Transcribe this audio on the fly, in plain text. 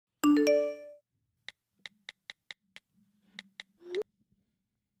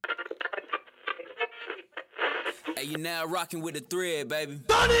Hey, you now rocking with the thread, baby.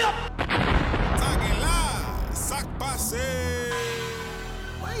 Sac passé.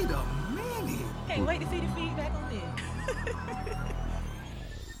 Wait a minute. Can't wait to see the feedback on this.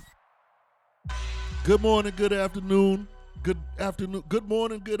 Good morning, good afternoon, good afternoon, good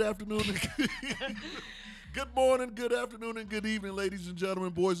morning, good afternoon. Good morning, good afternoon, and good evening, ladies and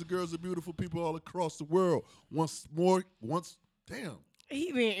gentlemen, boys and girls, and beautiful people all across the world. Damn. He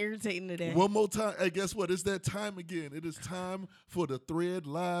been irritating today. One more time. Hey, guess what? It's that time again. It is time for the Thread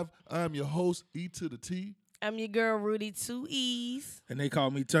Live. I am your host, E to the T. I'm your girl, Rudy, 2 E's. And they call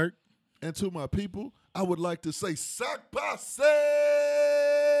me Turk. And to my people, I would like to say, Sac passe!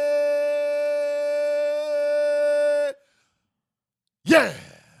 Yeah!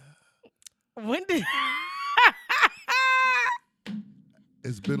 When did...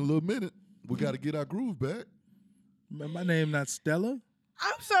 It's been a little minute. We got to get our groove back. My name not Stella.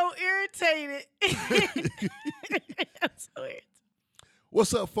 I'm so irritated. I'm so irritated.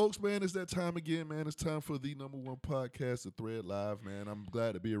 What's up, folks, man? It's that time again, man. It's time for the number one podcast, The Thread Live, man. I'm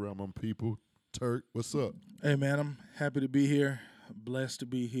glad to be around my people. Turk, what's up? Hey, man, I'm happy to be here. Blessed to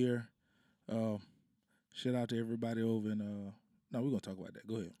be here. Shout out to everybody over in... No, we're going to talk about that.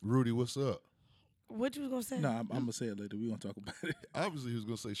 Go ahead. Rudy, what's up? What you was going to say? No, I'm going to say it later. We're going to talk about it. Obviously, he was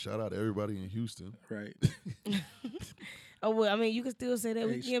going to say shout out to everybody in Houston. Right. Oh, well, I mean, you can still say that.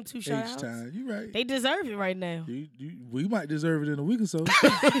 We can give them 2 shout outs. H-time. You right. They deserve it right now. We might deserve it in a week or so.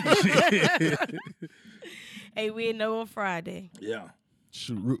 Hey, we know on Friday. Yeah.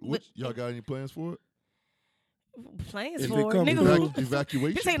 Shoot, y'all got any plans for it? Plans If for it it. come Nigga, through-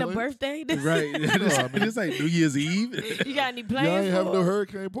 Evacuation this ain't a plans? birthday. Right. This ain't New Year's Eve. You got any Y'all plans ain't having for no it?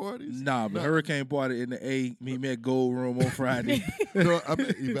 hurricane parties? Nah, but hurricane party in the A. Meet me at Gold Room on Friday. No, I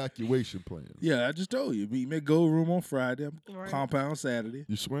mean evacuation plans. Yeah, I just told you. Meet me at Gold Room on Friday. Right. Compound Saturday.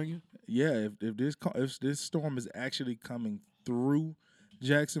 You swinging? Yeah, if this storm is actually coming through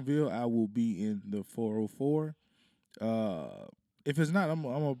Jacksonville, I will be in the 404. If it's not, I'm a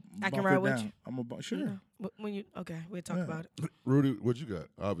I can bump ride it with down. you. I'm a sure. When you we'll talk Yeah. about it. Rudy, what you got?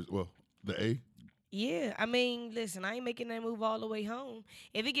 Obviously, well, the A. Yeah, I mean, listen, I ain't making that move all the way home.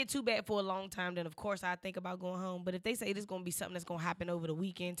 If it get too bad for a long time, then of course I think about going home. But if they say this gonna be something that's gonna happen over the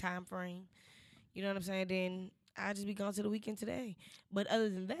weekend time frame, you know what I'm saying? Then I just be gone to the weekend today. But other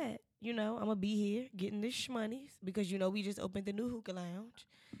than that, I'm gonna be here getting this shmoney because we just opened the new hookah lounge,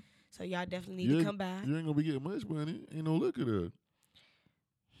 so y'all definitely need to come by. You ain't gonna be getting much money. Ain't no liquor there.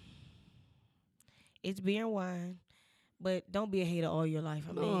 It's beer and wine, but don't be a hater all your life.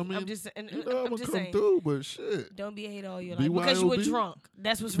 No, I mean, I'm just, You know I'm I'm gonna just come saying. through, but shit. Don't be a hater all your life because you were BYOB? drunk.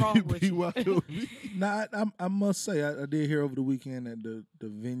 That's what's wrong with you. BYOB. Nah, I must say I did hear over the weekend that the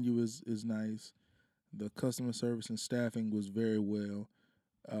venue is nice. The customer service and staffing was very well.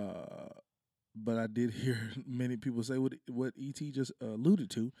 But I did hear many people say what ET just alluded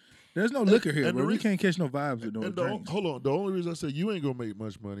to. There's no liquor here, and but the we reason- can't catch no vibes with no And drinks. hold on. The only reason I say you ain't gonna make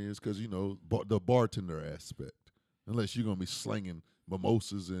much money is because the bartender aspect. Unless you're gonna be slinging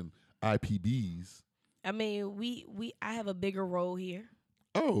mimosas and IPBs. I mean, I have a bigger role here.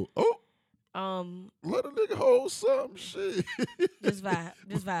 Oh, let a nigga hold some shit. This vibe.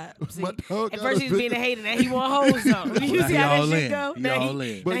 See, My dog at got first a he was being big- a hater, now he want to hold something. You Now see he how that all shit in. go? He Now all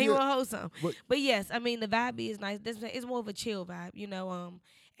he, in. But now he yeah, want to hold something. but- Yes, I mean the vibe is nice. It's more of a chill vibe.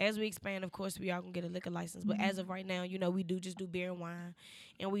 As we expand, of course, we all gonna get a liquor license. But as of right now, we do just do beer and wine,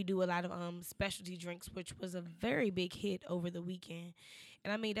 and we do a lot of specialty drinks, which was a very big hit over the weekend.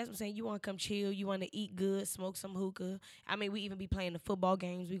 And I mean, that's what I'm saying. You want to come chill. You want to eat good, smoke some hookah. I mean, we even be playing the football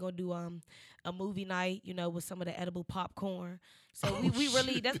games. We gonna do a movie night, with some of the edible popcorn. So we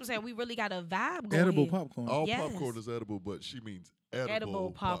really, that's what I'm saying. We really got a vibe going. Edible here. popcorn. All Yes. popcorn is edible, but she means edible,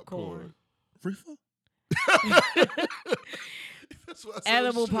 Edible popcorn. Reefer? That's why I said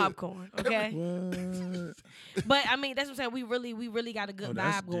Edible shit. popcorn, okay? What? But I mean, that's what I'm saying. We really got a good Oh,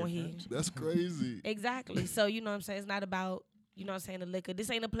 that's vibe going here. different. That's crazy. Exactly. So you know what I'm saying? It's not about, the liquor. This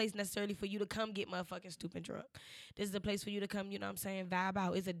ain't a place necessarily for you to come get motherfucking stupid drunk. This is a place for you to come, vibe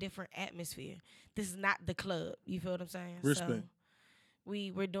out. It's a different atmosphere. This is not the club. You feel what I'm saying? Respect. So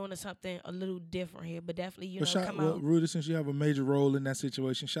we're doing something a little different here, but definitely, come Well, out. Rudy, since you have a major role in that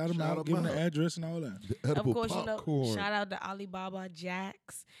situation, shout them Shout out, 'em give them the out. address and all that. The edible Of course, popcorn. shout out to Alibaba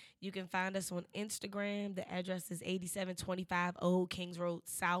Jacks. You can find us on Instagram. The address is 8725 Old Kings Road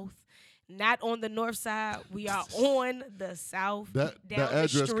South. Not on the north side. We are on the south. That down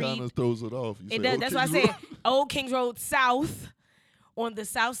address the street. kind of throws it off. You It say, does. "Oh, That's why I Kings said Road." Old Kings Road South, on the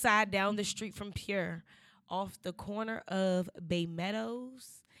south side, down the street from Pure, off the corner of Bay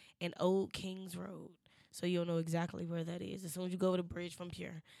Meadows and Old Kings Road. So you'll know exactly where that is as soon as you go over the bridge from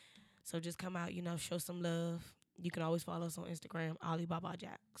Pure. So just come out, show some love. you can always follow us on Instagram, Alibaba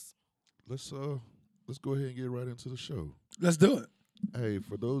Jacks. Let's go ahead and get right into the show. Let's do it. Hey,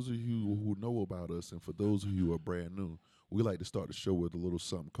 for those of you who know about us and for those of you who are brand new, we like to start the show with a little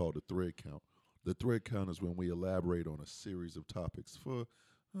something called the thread count. The thread count is when we elaborate on a series of topics for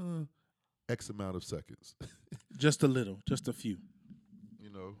X amount of seconds. Just a little, just a few.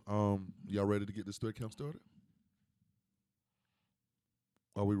 Y'all ready to get this thread count started?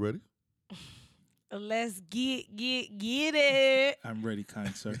 Are we ready? Let's get it. I'm ready,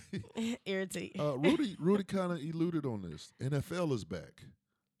 kind sir. Irritate. Rudy kind of eluded on this. NFL is back.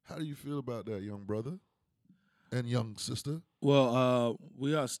 How do you feel about that, young brother and young sister? Well,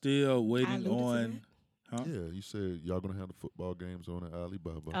 we are still waiting alluded to on. Huh? Yeah, you said y'all gonna have the football games on at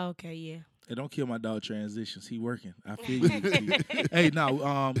Alibaba. Okay, yeah. Hey, don't kill my dog transitions. He working. I feel you. Hey,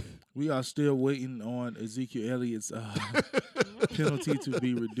 no, we are still waiting on Ezekiel Elliott's penalty to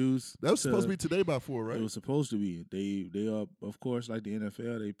be reduced. That was supposed to be today by 4, right? It was supposed to be. They are, of course, like the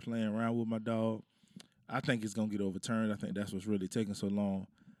NFL, they playing around with my dog. I think it's gonna get overturned. I think that's what's really taking so long.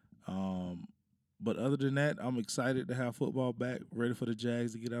 But other than that, I'm excited to have football back, ready for the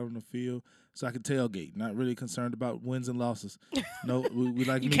Jags to get out on the field so I can tailgate. Not really concerned about wins and losses. No, we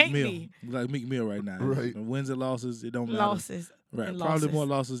like Meek Mill. We like Meek Mill right now. Right. Wins and losses, it don't matter. Losses. Right. And Probably losses. more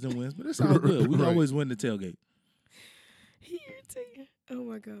losses than wins, but it's all good. We can Right. always win the tailgate. He irritating. Oh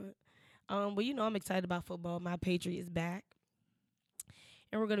my God. But I'm excited about football. My Patriots back.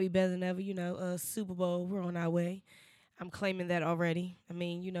 And we're gonna be better than ever. Super Bowl, we're on our way. I'm claiming that already. I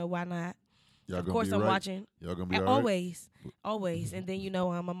mean, why not? Y'all Of gonna course be I'm right? watching. Y'all gonna be all right? Always. And then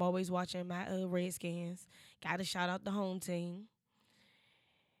I'm always watching my Redskins. Got to shout out the home team.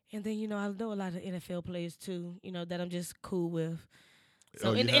 And then I know a lot of NFL players too. That I'm just cool with. So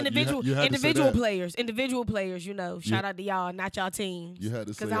Oh, you had to individual say players. Shout out to y'all, not y'all teams. You had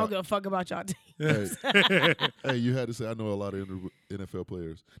to say Because I don't give a fuck about y'all teams. Hey, you had to say I know a lot of NFL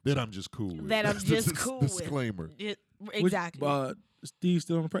players that I'm just cool with. That I'm That's just the cool with. disclaimer. Exactly. Steve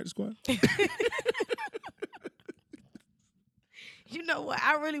still on the practice squad? You know what?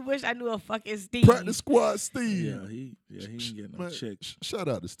 I really wish I knew a fucking Steve. Practice squad Steve. Yeah, he ain't getting no Man, checks. shout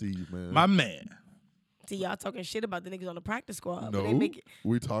out to Steve, man. My man. See, y'all talking shit about the niggas on the practice squad. but no, they make it,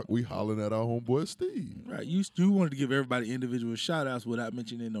 we hollering at our homeboy Steve. Right, you wanted to give everybody individual shout outs without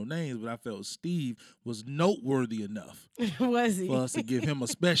mentioning no names, but I felt Steve was noteworthy enough was he? for us to give him a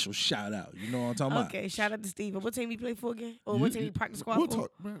special shout out. You know what I'm talking about? Okay, shout out to Steve. And what team he play for again? Or what team he practice squad We'll for?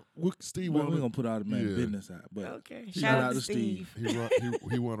 talk, man. Steve We're wanna- gonna put all the man Yeah. business out, but Okay, shout out to Steve.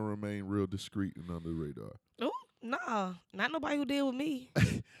 He want to remain real discreet and under the radar. Oh, nah, not nobody who deal with me.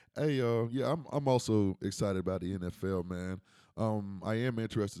 Hey, yeah, I'm also excited about the NFL, man. I am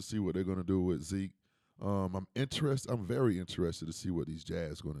interested to see what they're gonna do with Zeke. I'm very interested to see what these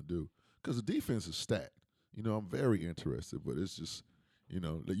Jazz gonna do because the defense is stacked. I'm very interested, but it's just,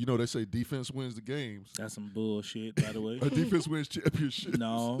 they say defense wins the games. That's some bullshit, by the way. A defense wins championships.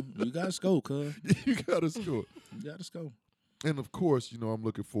 No, you gotta score, cuz. You gotta score. You gotta score. And of course, I'm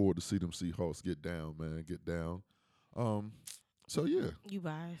looking forward to see them Seahawks get down, man, get down. So yeah, You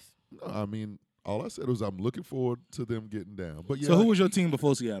biased. no, I mean, all I said was I'm looking forward to them getting down. But yeah, So who was your team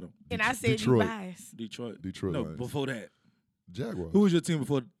before Seattle? And I said Detroit. you biased. Detroit. Detroit No, Lions. before that. Jaguars? Who was your team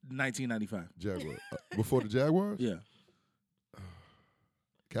before 1995? Jaguars? Before the Jaguars? Yeah,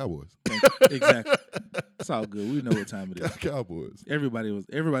 Cowboys. exactly. It's all good. We know what time it is. Cowboys. Everybody want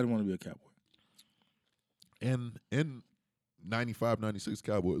to be a Cowboy. And in 95, 96,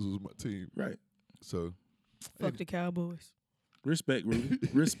 Cowboys was my team. Right. So, Fuck the Cowboys. Respect, Rudy.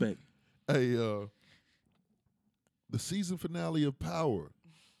 Respect. hey, the season finale of Power.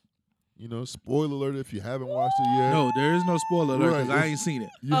 Spoiler alert if you haven't watched it yet. No, there is no spoiler alert because Right, I ain't seen it.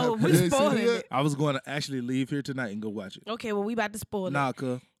 You Oh, have- we you ain't seen spoiling it yet? it. I was going to actually leave here tonight and go watch it. Okay, well we about to spoil it. Nah,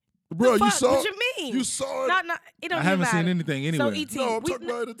 cuz. Bro, you Fuck, saw what it? you mean? You saw it? Not, it don't I even haven't seen matter. anything anywhere. So ET, No, I'm talking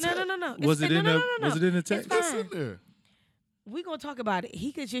about the text. no. Was it in no, the no, no, Was it in the It's text? fine. It's in there. We gonna talk about it.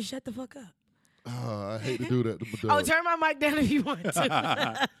 He could just shut the fuck up. I hate to do that to my Oh, dog. turn my mic down if you want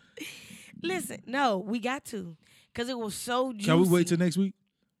to. Listen, no, we got to, cause it was so juicy. Can we wait till next week?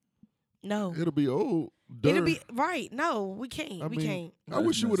 No, It'll be old. it'll be right. No, we can't. I we mean, can't. I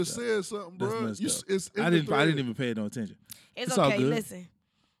wish That's you would have messed up. said something, That's bro. messed up. It's in I the didn't thread. even pay no attention. It's all okay. good. Listen,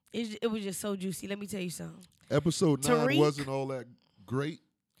 it was just so juicy. Let me tell you something. Episode 9 Tariq. wasn't all that great,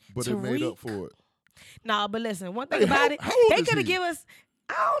 but it made up Tariq. for it. Nah, but listen, one thing Hey, about it, how old they is could have he? given us.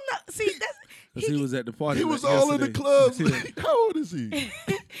 I don't know. See, that's. Because he was at the party. He like was all in the yesterday. clubs. Yeah. How old is he?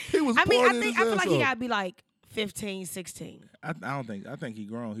 He was I mean, partying I his feel ass like he off. gotta be like 15, 16. I think he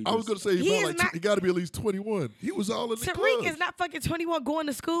grown. He I was just- gonna say He he, is like not- he got to be at least 21. He was all in the Tariq clubs. is not fucking 21 going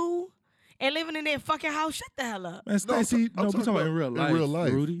to school and living in their fucking house. Shut the hell up. Man, Stacey, I'm we talking about in real life. real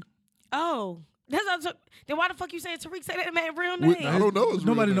life. Rudy. Oh, that's not so, then why the fuck you saying Tariq say that man real name? I don't know his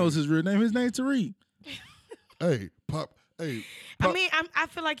real Nobody name. knows his real name. His name's Tariq. Hey, Pop. Hey, I Pop. mean, I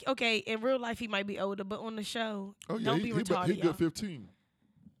feel like okay, in real life he might be older, but on the show, Oh yeah, don't be retarded. he y'all. good 15.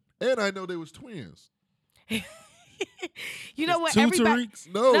 And I know they was twins. You know what? Two Everybody.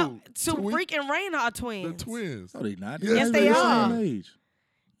 Tariqs? No, Tariq and Raina are the twins. twins. No, they not. Yes, They're they the are. same age.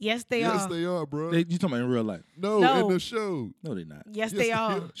 Yes, they Yes, are. they are, bro. You talking about in real life? No, No. in the show. No, they not. Yes, Yes, they they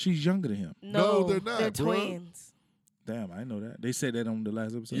are. are. She's younger than him. No, they're not, They're bro. twins. Damn, I didn't know that. They said that on the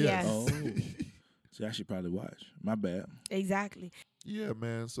last episode? Yes. Oh. See, I should probably watch. My bad. Exactly. Yeah,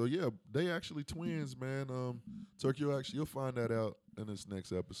 man. So yeah, they actually twins, man. Turkey, you'll find that out in this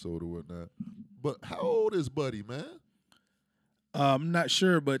next episode or whatnot. But how old is Buddy, man? I'm not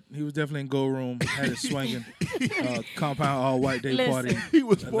sure, but he was definitely in Go Room. Had it swinging. Compound all white day Listen. party. He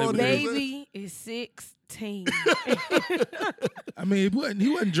was That 40. Baby is 16. I mean, he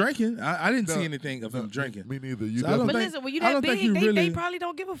wasn't drinking. I didn't No, see anything of him drinking. Me neither. You So I don't But definitely- think- listen, when you I that don't think big, you they really- probably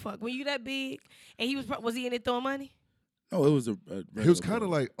don't give a fuck. When you that big, and was he in it throwing money? Oh, it was a he was kind of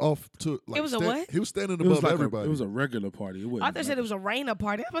like off to. Like, It was a what? He was standing it was above like everybody. it was a regular party. It wasn't I thought said it was a Raina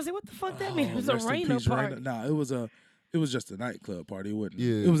party. I was like, what the fuck that mean? It was a rest in Raina peace, party. Nah, it was just a nightclub party. It wasn't.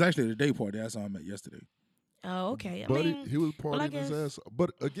 Yeah. It was actually the day party. I saw him at yesterday. Oh, okay. I Buddy, mean, he was well, I partying his guess- ass.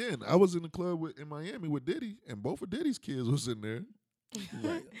 But again, I was in the club in Miami with Diddy, and both of Diddy's kids was in there.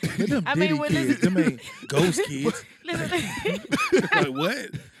 But them I mean, Diddy well, kids, them ain't ghost kids. listen, Like what?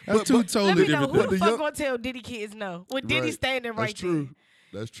 That's two but- totally let me know different who But the the fuck young- gonna tell Diddy kids no. When Diddy Right. standing right That's true.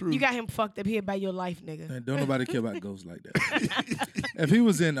 That's there, true. you got him fucked up here by your life, nigga. And don't nobody care about ghosts like that. If he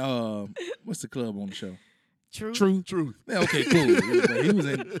was in what's the club on the show? True. Truth. Truth. Yeah, okay, cool. Yeah,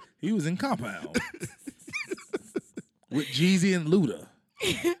 but he was in Compound with Jeezy and Luda.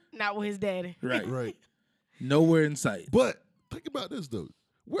 Not with his daddy. Right. Right. Nowhere in sight. But think about this though.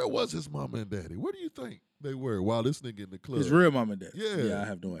 Where was his mama and daddy? Where do you think they were while this nigga in the club? His real mom and dad. Yeah. Yeah, I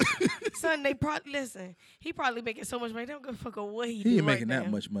have no idea. Son, they probably listen. He probably making so much money. They don't give a fuck on what he do He ain't right making that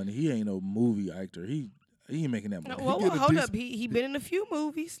now. much money. He ain't no movie actor. He ain't making that money. Well, get a hold decent- up. He been in a few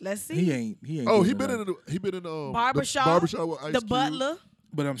movies. Let's see. He ain't. Oh, he getting been no- in the Barbershop. The barbershop with Ice The Cube. Butler.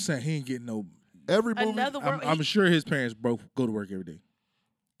 But I'm saying he ain't getting no. Every movie. Another world. I'm sure his parents both go to work every day.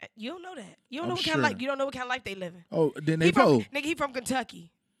 You don't know that. You don't I'm know what kind sure. of life. You don't know what kind of life they living. Oh, then He they from, both. nigga, he from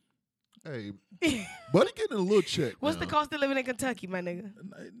Kentucky. Hey, Buddy getting a little check. What's now. the cost of living in Kentucky, my nigga?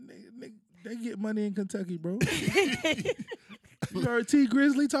 They get money in Kentucky, bro. You heard T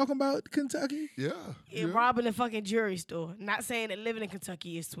Grizzly talking about Kentucky? Yeah. Yeah, yeah. robbing a fucking jewelry store. Not saying that living in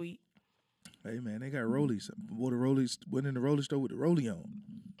Kentucky is sweet. Hey man, they got rollies. Went in the rollie store with the rollie on.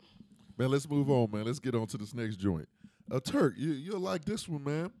 Man, let's move on, man. Let's get on to this next joint. Turk, you'll like this one,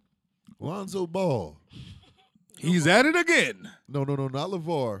 man. Lonzo Ball. He's at it again. No, not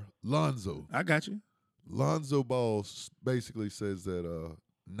LeVar. Lonzo. I got you. Lonzo Ball basically says that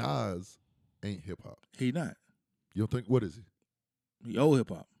Nas ain't hip hop. He not. You don't think, what is he? He old hip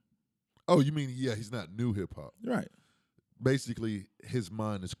hop. Oh, you mean, yeah, he's not new hip hop. Right. Basically, his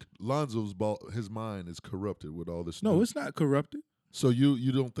mind is corrupted with all this. No, new- it's not corrupted. So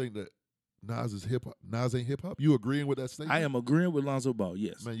you don't think that Nas is hip hop? Nas ain't hip hop? You agreeing with that statement? I am agreeing with Lonzo Ball.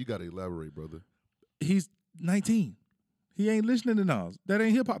 Yes. Man, you got to elaborate, brother. He's 19. He ain't listening to Nas. That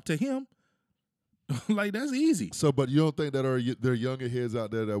ain't hip hop to him. Like that's easy. So, but you don't think that there are younger heads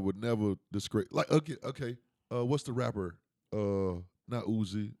out there that would never disgrace? Like, okay. What's the rapper? Not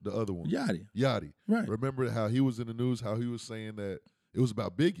Uzi, the other one. Yachty. Yachty. Right. Remember how he was in the news? How he was saying that it was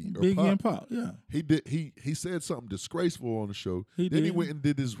about Biggie or Biggie Pop. and Pop. Yeah. He said something disgraceful on the show. He then he did. went and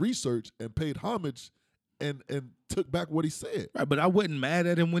did his research and paid homage and took back what he said. Right. But I wasn't mad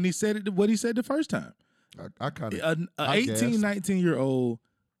at him when he said it. What he said the first time. I kind of An I 18, guessed. 19-year-old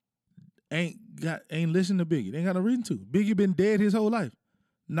ain't listening to Biggie. They ain't got no reason to. Biggie been dead his whole life.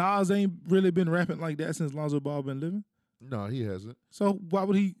 Nas ain't really been rapping like that since Lonzo Ball been living. No, he hasn't. So why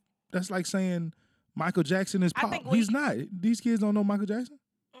would he? That's like saying Michael Jackson is I pop. think He's not. These kids don't know Michael Jackson.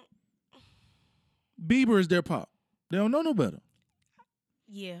 Bieber is their pop. They don't know no better.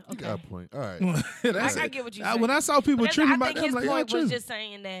 Yeah, You okay. got a point. All right. That's I it. get what you're saying. When I saw people But tripping I about think that, I'm his like, y'all point was tripping. just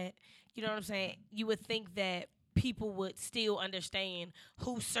saying that, you know what I'm saying? You would think that people would still understand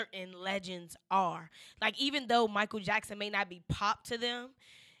who certain legends are. Like, even though Michael Jackson may not be pop to them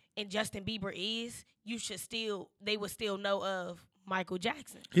and Justin Bieber is, they would still know of Michael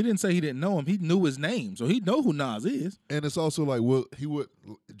Jackson. He didn't say he didn't know him. He knew his name, so he know who Nas is. And it's also like,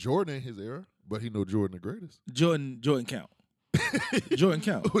 Jordan ain't his era, but he know Jordan the greatest. Jordan count. Jordan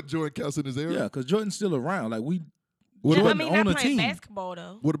count. Jordan counts in his era. Yeah, because Jordan's still around. Like What Yeah, I about, mean, on not a playing team. basketball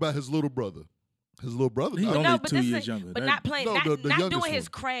though. what about his little brother? His little brother. He not- only but 2 this years is- younger. But That- not playing, No, not, the not youngest doing his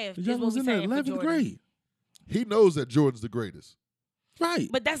one. craft. The Is young what was we in the saying for 11th Jordan. grade. He knows that Jordan's the greatest. Right.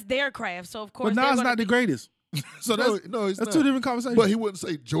 But that's their craft, so of course. But they're Nas gonna not the be- greatest. So that's He's that's not. 2 different conversations. But he wouldn't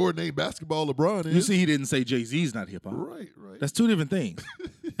say Jordan ain't basketball. LeBron is. you see, he didn't say Jay-Z's not hip hop. Right. That's 2 different things.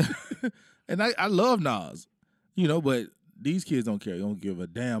 And I love Nas, but these kids don't care. They don't give a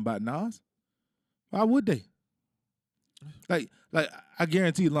damn about Nas. Why would they? Like I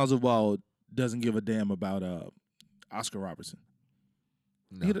guarantee Lonzo Ball doesn't give a damn about Oscar Robertson.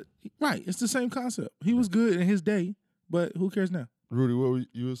 No. Right. It's the same concept. He was good in his day, but who cares now? Rudy, what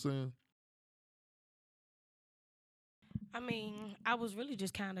you were saying? I mean, I was really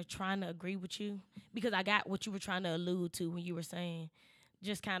just kind of trying to agree with you because I got what you were trying to allude to when you were saying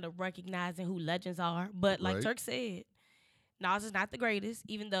just kind of recognizing who legends are. But like Right. Turk said, Nas is not the greatest,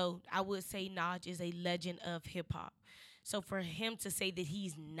 even though I would say Nas is a legend of hip hop. So for him to say that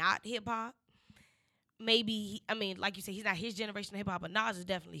he's not hip hop, maybe, like you said, he's not his generation of hip hop, but Nas is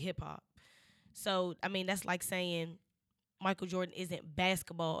definitely hip hop. So, that's like saying Michael Jordan isn't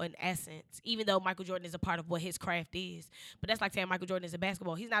basketball in essence, even though Michael Jordan is a part of what his craft is. But that's like saying Michael Jordan is a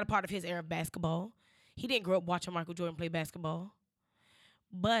basketball. He's not a part of his era of basketball. He didn't grow up watching Michael Jordan play basketball.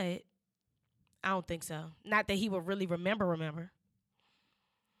 But I don't think so. Not that he would really remember.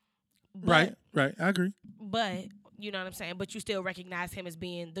 But, Right. I agree. But, you know what I'm saying? But you still recognize him as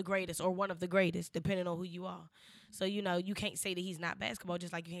being the greatest or one of the greatest, depending on who you are. So, you can't say that he's not basketball,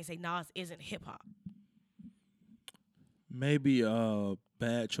 just like you can't say Nas isn't hip-hop. Maybe a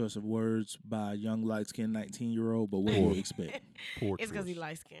bad choice of words by a young light-skinned 19-year-old, but what do you expect? Poor It's because he choice.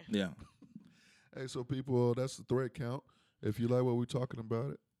 light-skinned. Yeah. Hey, so people, that's the thread count. If you like what we're talking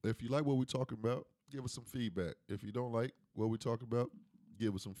about, give us some feedback. If you don't like what we're talking about,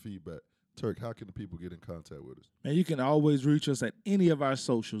 give us some feedback. Turk, how can the people get in contact with us? And you can always reach us at any of our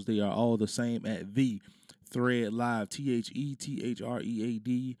socials. They are all the same at The Thread Live,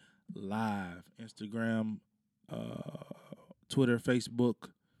 THETHREAD Live. Instagram, Twitter, Facebook.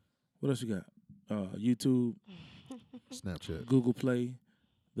 What else you got? YouTube, Snapchat. Google Play,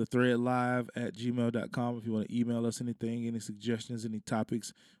 The Thread Live at gmail.com. If you want to email us anything, any suggestions, any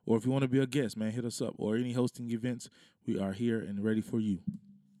topics, or if you want to be a guest, man, hit us up. Or any hosting events, we are here and ready for you.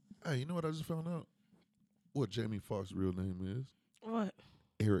 Hey, you know what I just found out? What Jamie Foxx's real name is? What?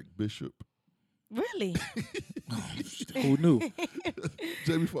 Eric Bishop. Really? Who knew?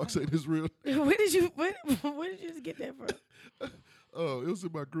 Jamie Foxx ain't his real name. where did you just get that from? Oh, it was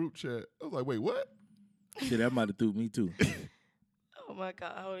in my group chat. I was like, wait, what? Yeah, that might have threw me too. Oh my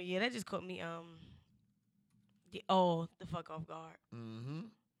god! Oh yeah, that just caught me the fuck off guard. Mm-hmm.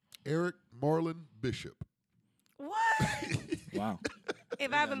 Eric Marlon Bishop. What? Wow.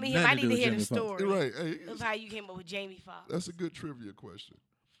 If I ever meet him, Nothing I to need do to with hear the Jamie Foxx. story Right. Hey, of how you came up with Jamie Foxx. that's a good trivia question.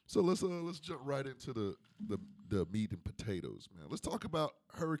 So let's jump right into the meat and potatoes, man. Let's talk about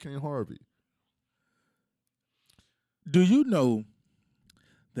Hurricane Harvey. Do you know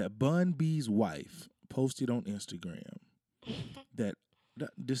that Bun B's wife posted on Instagram that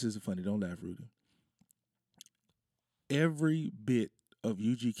this is funny, don't laugh, Rudy. Every bit of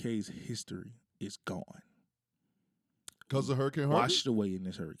UGK's history is gone. Because of Hurricane Harvey? Washed away in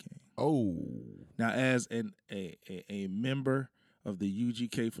this hurricane. Oh. Now, as a member of the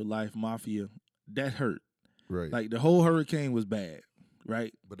UGK for Life Mafia, that hurt. Right. Like the whole hurricane was bad,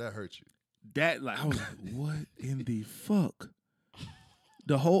 right? But that hurt you. That I was like, what in the fuck?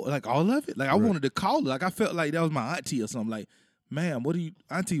 The whole all of it. Like I Right. wanted to call her. Like I felt like that was my auntie or something. Like, ma'am, what are you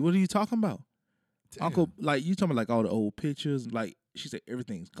talking about? Damn. Uncle, like you talking about like all the old pictures. Like she said,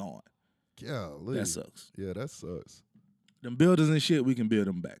 everything's gone. Golly. That sucks. Yeah, that sucks. Them buildings and shit, we can build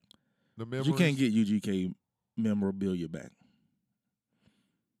them back. The But memories. you can't get UGK memorabilia back.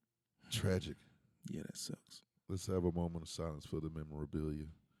 Tragic. Yeah, that sucks. Let's have a moment of silence for the memorabilia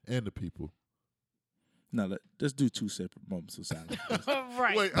and the people. Now let's do 2 separate moments of silence.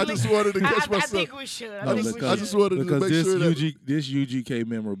 Right. Wait, I just wanted to catch I myself. think we should. No, think we I should. just wanted to because make this sure that this UGK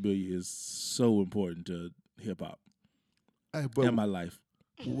memorabilia is so important to hip hop Hey, but and my life.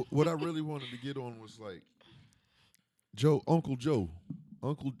 what I really wanted to get on was like Uncle Joel.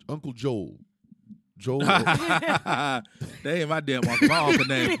 Joel. That ain't my damn uncle. My uncle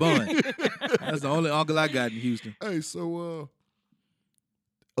named Bun. That's the only uncle I got in Houston. Hey, so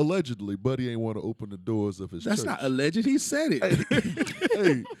allegedly, Buddy ain't want to open the doors of his That's church. not alleged. He said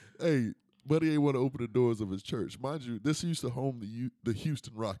it. hey, Buddy ain't want to open the doors of his church. Mind you, this used to home the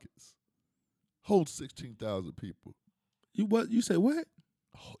Houston Rockets. Holds 16,000 people. You what? You say what?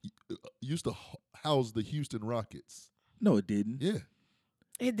 Used to house the Houston Rockets. No, it didn't. Yeah.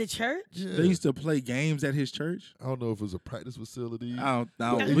 At the church? Yeah. They used to play games at his church. I don't know if it was a practice facility. I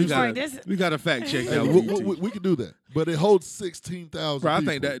No, don't. you We right, got to fact check Hey, that. we can do that, but it holds 16,000. Bro, I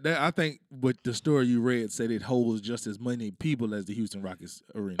people. think that I think with the story you read said it holds just as many people as the Houston Rockets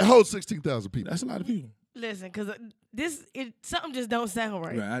it arena. holds 16,000 people. That's a lot of people. Listen, because something just don't sound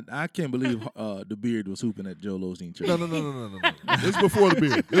right. Right. I can't believe the Beard was hooping at Joel Osteen church. No. This is before the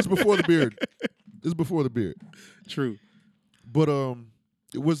beard. This is before the beard. This is before the beard. True. But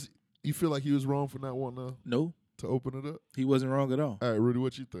it was. You feel like he was wrong for not wanting No, to open it up? he wasn't wrong at all. All right, Rudy,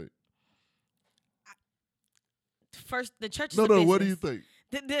 what you think? First, the church is No, a business. what do you think?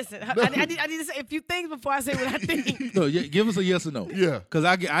 Listen, No. I need to say a few things before I say what I think. No, give us a yes or no. Yeah. Because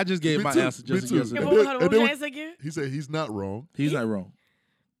I just gave Me my too, answer me just a too. yes or And no. what was And your then- answer again? He said he's not wrong. He's not wrong.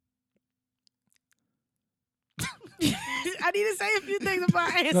 I need to say a few things before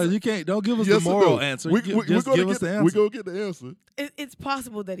I answer. No, you can't. Don't give us Yes the or moral no? answer. gonna Just give us get, the answer. We gonna get the answer. It's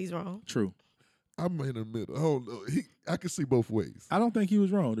possible that he's wrong. True. I'm in the middle. I don't know. I can see both ways. I don't think he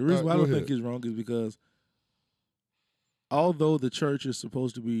was wrong. The reason why I go don't ahead. think he's wrong is because although the church is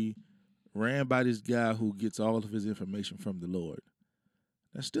supposed to be ran by this guy who gets all of his information from the Lord,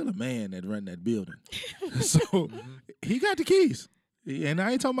 there's still a man that run that building. So he got the keys. And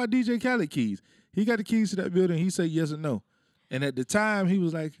I ain't talking about DJ Khaled keys. He got the keys to that building. He said yes or no. And at the time, he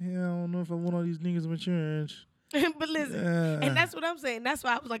was like, yeah, I don't know if I want all these niggas in my church. But listen, and that's what I'm saying. That's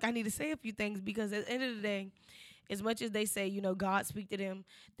why I was like, I need to say a few things because at the end of the day, as much as they say, God speak to them,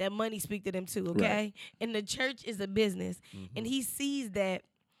 that money speak to them too, okay? Right. And the church is a business. And he sees that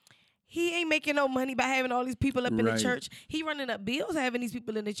he ain't making no money by having all these people up in the Right. church. He running up bills having these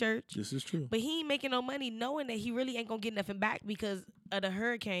people in the church. This is true. But he ain't making no money knowing that he really ain't going to get nothing back because of the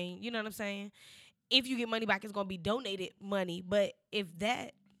hurricane. You know what I'm saying? If you get money back, it's going to be donated money. But if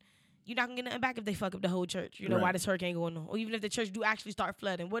that, you're not going to get nothing back if they fuck up the whole church. You know, why Right. this hurricane going on. Or even if the church do actually start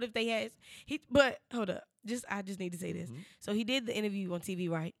flooding. What if they had, but hold up. I just need to say this. So he did the interview on TV,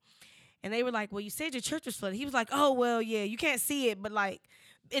 right? And they were like, well, you said your church was flooded. He was like, oh, well, yeah, you can't see it, but like,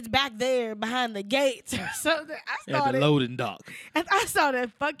 it's back there behind the gates or something. I At the started, loading dock. and I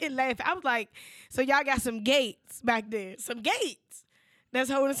started fucking laughing. I was like, so y'all got some gates back there. Some gates that's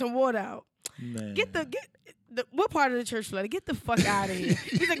holding some water out. Man. Get the what part of the church flooded? Get the fuck out of here.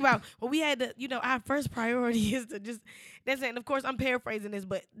 He's like about, well, we had to, our first priority is to just, that's it. And of course, I'm paraphrasing this,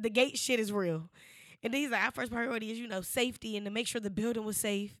 but the gate shit is real. And then he's like, our first priority is, safety and to make sure the building was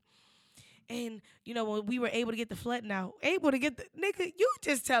safe. And, when we were able to get the flooding out, nigga, you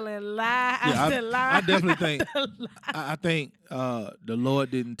just telling lie after lie. I definitely think, after lie. I think the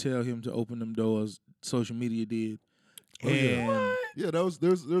Lord didn't tell him to open them doors. Social media did. Oh, yeah. And Yeah, there's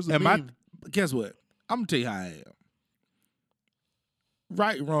a and meme. guess what? I'm gonna tell you how I am.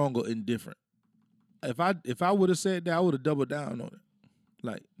 Right, wrong, or indifferent. If I would have said that, I would have doubled down on it.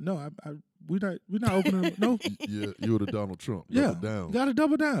 Like, no, we're not opening them. No. Yeah, you were the Donald Trump. Yeah. Double down. You gotta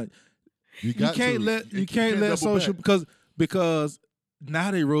double down. You You can't let double social back. because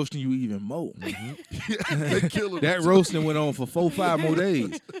now they roasting you even more. They killing That us. roasting went on for 4-5 more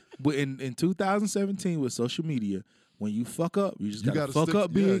days. But in 2017 with social media, when you fuck up, you just gotta fuck stick-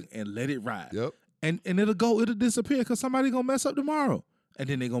 up big and let it ride. Yep. And it'll disappear because somebody gonna mess up tomorrow, and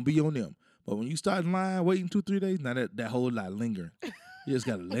then they gonna be on them. But when you start lying, waiting 2-3 days, now that whole lie lingering, you just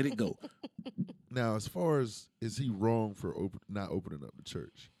gotta let it go. Now, as far as is he wrong for not opening up the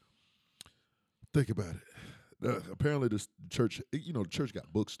church? Think about it. Apparently, this church, the church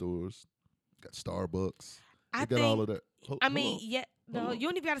got bookstores, got Starbucks, I they got think, all of that. I mean, yeah, no, Hold on. you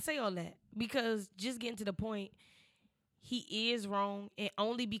don't even got to say all that because just getting to the point, he is wrong, and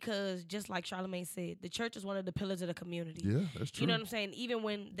only because, just like Charlamagne said, the church is one of the pillars of the community. Yeah, that's true. You know what I'm saying? Even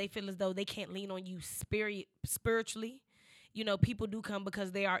when they feel as though they can't lean on you spiritually, people do come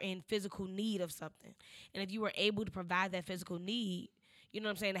because they are in physical need of something. And if you were able to provide that physical need, you know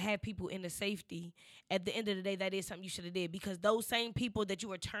what I'm saying, to have people in the safety, at the end of the day, that is something you should have did. Because those same people that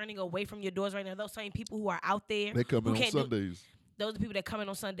you are turning away from your doors right now, those same people who are out there, They come who in on can't do- Sundays. those are people that come in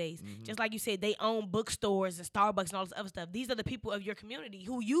on Sundays. Just like you said, they own bookstores and Starbucks and all this other stuff. These are the people of your community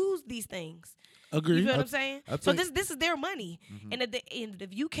who use these things. Agree. You feel what I'm saying? I So think- this is their money. And at the end,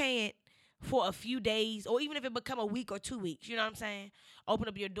 if you can't, for a few days, or even if it become a week or 2 weeks, you know what I'm saying, open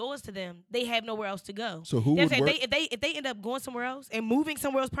up your doors to them, they have nowhere else to go. So who You know would what I'm work? saying? If they end up going somewhere else and moving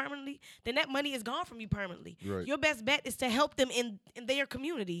somewhere else permanently, then that money is gone from you permanently. Right. Your best bet is to help them in their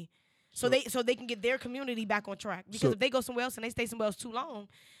community. So they can get their community back on track. Because So- if they go somewhere else and they stay somewhere else too long,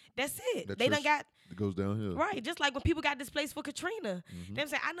 That's it. That They done church got goes downhill. right. Just like when people got displaced for Katrina. Them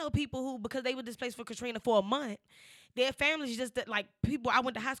say I know people who because they were displaced for Katrina for a month, their families just like people I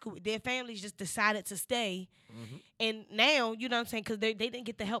went to high school with. Their families just decided to stay, and now you know what I'm saying because they didn't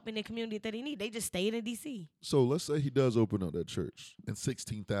get the help in their community that they need. They just stayed in D.C. So let's say he does open up that church and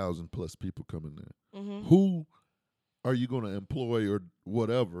 16,000 plus people come in there. Mm-hmm. Who are you going to employ or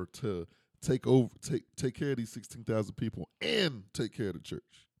whatever to take take care of these 16,000 people and take care of the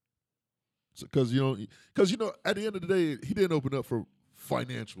church? So because you know at the end of the day he didn't open up for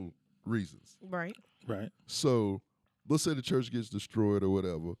financial reasons. Right. Right. So let's say the church gets destroyed or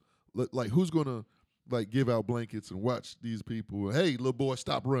whatever. Like who's going to like give out blankets and watch these people? Hey, little boy,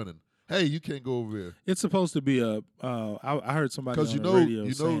 stop running. Hey, you can't go over there. It's supposed to be a. I heard somebody on Because the radio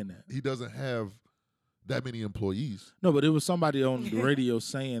saying that. he doesn't have that many employees. No, but it was somebody on the radio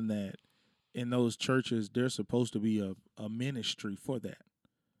saying that in those churches there's supposed to be a ministry for that.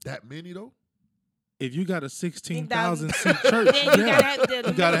 That many though? If you got a 16,000 seat church, Then you gotta have the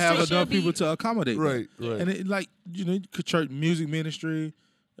you gotta have ministry enough should be- people to accommodate that. Right. And it, like you could church music ministry,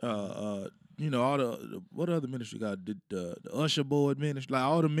 all the what other ministry got the usher board ministry, like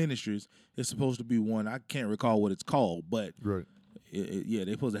all the ministries. It's supposed to be one. I can't recall what it's called, but Right. they're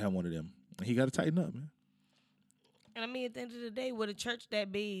supposed to have one of them. And he got to tighten up, man. And I mean, at the end of the day, with a church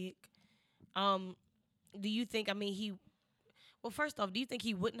that big, do you think? I mean, well, first off, do you think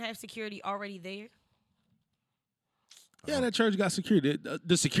he wouldn't have security already there? Yeah, that church got security.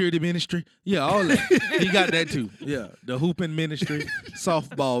 The security ministry. Yeah, all that. He got that too. Yeah, the hooping ministry,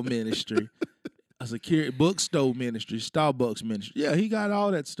 softball ministry, a security bookstore ministry, Starbucks ministry. Yeah, he got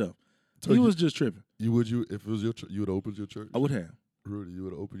all that stuff. So He was just tripping. If it was your you would open your church? I would have. Rudy, you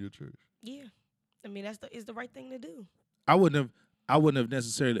would open your church? Yeah, I mean it's the right thing to do. I wouldn't have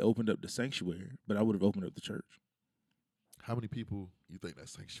necessarily opened up the sanctuary, but I would have opened up the church. How many people you think that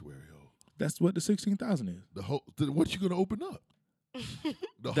sanctuary hold? That's what the 16,000 is. What you gonna open up?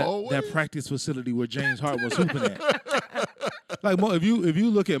 The hallway? That practice facility where James Hart was hooping at. Like if you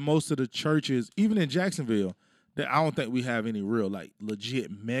look at most of the churches, even in Jacksonville, that I don't think we have any real like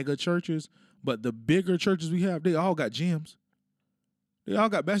legit mega churches. But the bigger churches we have, they all got gyms. They all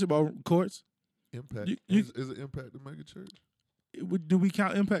got basketball courts. Impact. You- Is it Impact the mega church? Do we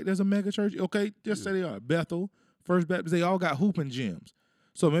count Impact as a mega church? Okay, just say they are. Bethel, First Baptist, they all got hooping gyms.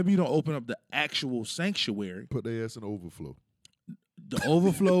 So maybe you don't open up the actual sanctuary, Put their ass in overflow. the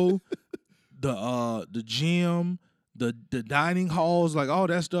overflow, the gym, the dining halls, like all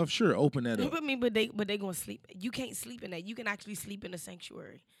that stuff. Sure, open that up. I mean, but they gonna sleep. You can't sleep in that. You can actually sleep in the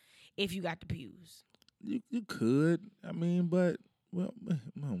sanctuary if you got the pews. You could, I mean, but well, I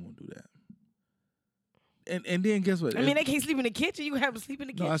don't want to do that. And then guess what? I mean, they can't sleep in the kitchen. You can have them sleep in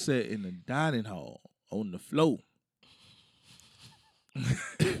the No, kitchen. I said in the dining hall on the floor.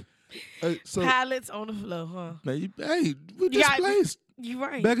 Hey, so Pilots on the floor, huh? Man, hey, we're You got- displaced. You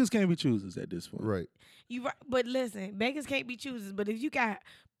right. Beggars can't be choosers at this point. right. You right. But listen, beggars can't be choosers. But if you got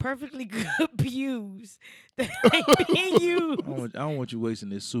perfectly good pews that ain't being used, I don't want you wasting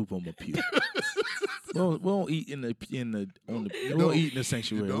this soup on my pew. we don't eat we don't eat in the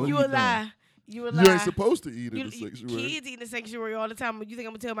sanctuary. don't. What you are a doing? lie. You a You lie. ain't supposed to eat in You- the sanctuary. Kids eat in the sanctuary all the time. You think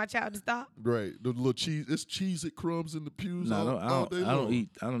I'm gonna tell my child to stop? Right. The little cheese. It's cheese it crumbs in the pews. No, all day long.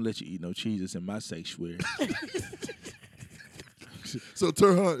 I don't let you eat no cheeses in my sanctuary. So if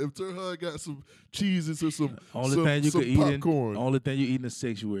Turhan got some cheeses or some Only thing you some could eat popcorn. only thing you eat in the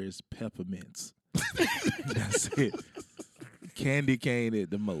sanctuary is peppermints. That's it. Candy cane at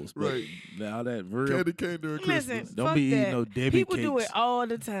the most. But Right. now that real Candy cane during Listen, Christmas. Don't fuck be eating that. no Debbie People do it cakes. all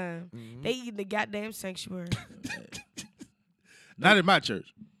the time. Mm-hmm. They eat in the goddamn sanctuary. not in my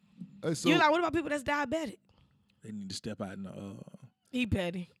church. Hey, so You're like, what about people that's diabetic? They need to step out in the He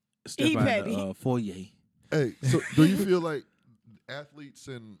petty. step He out in petty. the foyer. hey, so do you feel like athletes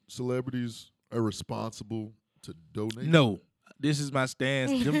and celebrities are responsible to donate? No, this is my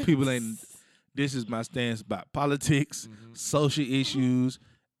stance. Them people ain't. This is my stance about politics, social issues,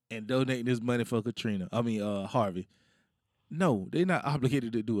 and donating this money for Katrina. Harvey. No, they're not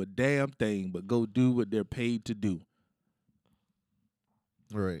obligated to do a damn thing, but go do what they're paid to do.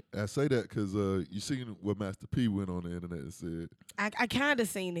 Right. I say that because you seen what Master P went on the internet and said. I kind of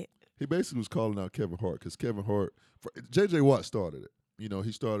seen it. He basically was calling out Kevin Hart because Kevin Hart, J.J. Watt started it. You know,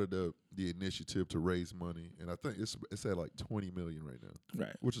 he started the initiative to raise money, and I think it's at like $20 million right now,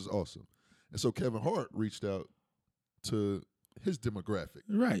 Right. which is awesome. And so Kevin Hart reached out to his demographic,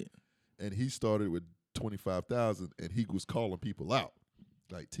 Right. and he started with 25,000, and he was calling people out,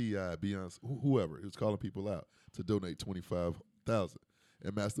 like T.I., Beyonce, whoever. He was calling people out to donate 25,000.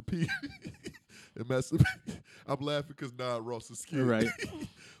 And Master P And Master P, I'm laughing because Ross is scared. Right.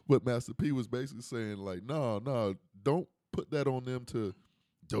 But Master P was basically saying, like, no, don't put that on them to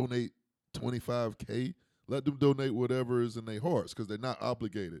donate $25K. Let them donate whatever is in their hearts because they're not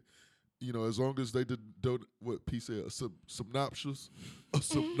obligated. You know, as long as they did what P said, synopsis.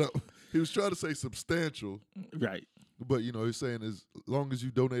 He was trying to say substantial. Right. But, you know, he's saying as long as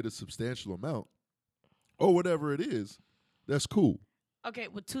you donate a substantial amount or whatever it is, that's cool. Okay,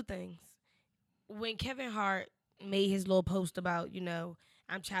 well, two things. When Kevin Hart made his little post about, you know,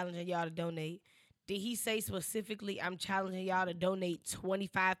 I'm challenging y'all to donate, did he say specifically, I'm challenging y'all to donate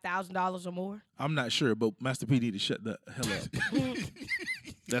 $25,000 or more? I'm not sure, but Master P need to shut the hell up.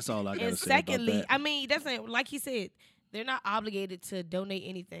 That's all I got to And say secondly, about that. I mean, that's not, like he said, they're not obligated to donate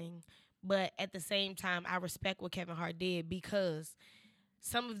anything. But at the same time, I respect what Kevin Hart did because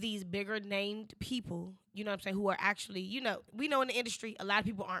some of these bigger named people, you know what I'm saying, who are actually, you know, we know in the industry, a lot of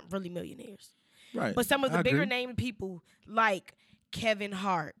people aren't really millionaires. Right. But some of the I bigger agree. named people like Kevin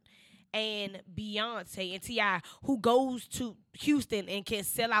Hart and Beyonce and T.I., who goes to Houston and can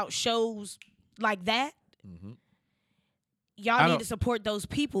sell out shows like that, y'all I need don't- to support those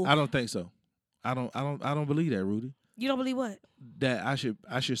people. I don't think so. I don't believe that, Rudy. You don't believe what? That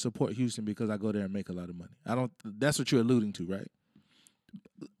I should support Houston because I go there and make a lot of money. I don't. That's what you're alluding to, right?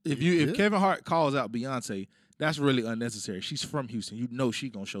 If Kevin Hart calls out Beyonce, that's really unnecessary. She's from Houston. You know she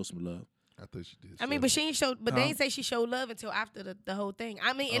gonna show some love. I think she did. I mean, but she ain't showed, but they Huh? ain't say she showed love until after the whole thing.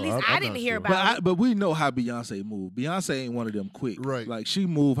 I mean, at Oh, least I'm I not didn't hear sure. about it. But we know how Beyonce moved. Beyonce ain't one of them quick. Right. Like she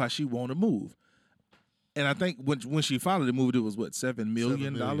move how she want to move. And I think when she finally moved, it was what $7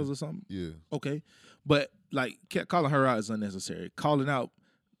 million million. or something. Yeah. Okay, but like calling her out is unnecessary. Calling out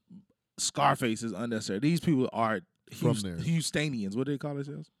Scarface is unnecessary. These people are From there. Houstonians. What do they call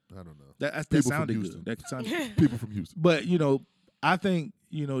themselves? I don't know. That People from sounded Houston. good. That sounded People from Houston. But you know, I think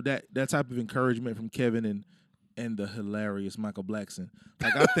you know that type of encouragement from Kevin and the hilarious Michael Blackson.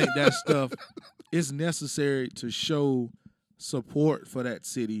 Like I think that stuff is necessary to show support for that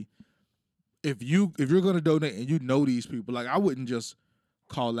city. If you're gonna donate and you know these people, like I wouldn't just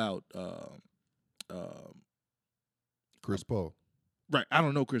call out. Chris Paul. Right, I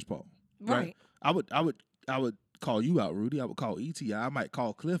don't know Chris Paul. Right. I would call you out, Rudy. I would call E.T. I might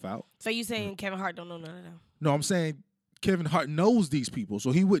call Cliff out. So you saying Kevin Hart don't know none of them? No, I'm saying Kevin Hart knows these people,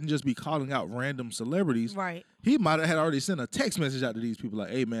 so he wouldn't just be calling out random celebrities. Right. He might have had already sent a text message out to these people like,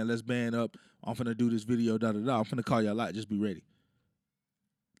 hey, man, let's band up. I'm finna do this video, da-da-da. I'm finna call y'all out. Just be ready.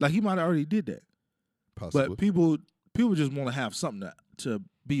 Like, he might have already did that. Possibly. But people just want to have something to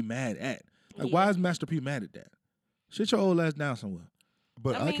be mad at. Like, why is Master P mad at that? Sit your old ass down somewhere.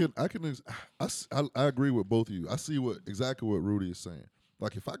 But I mean- I agree with both of you. I see exactly what Rudy is saying.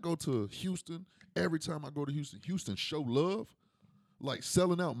 Like if I go to Houston, every time I go to Houston show love, like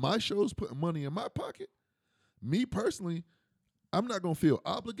selling out my shows, putting money in my pocket. Me personally, I'm not gonna feel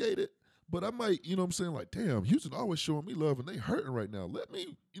obligated, but I might, you know what I'm saying, like, damn, Houston always showing me love and they hurting right now. Let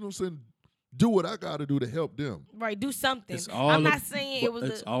me, you know what I'm saying, do what I gotta do to help them. Right. Do something. It's all I'm not ab- saying it was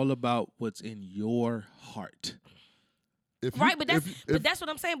It's all about what's in your heart. If you- right, but if- that's what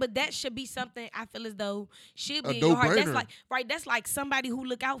I'm saying. But that should be something I feel as though should A be in your heart. That's no-brainer. like that's like somebody who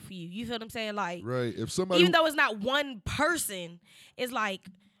look out for you. You feel what I'm saying? Like right. If somebody even though it's not one person, it's like,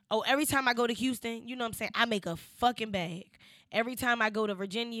 oh, every time I go to Houston, you know what I'm saying, I make a fucking bag. Every time I go to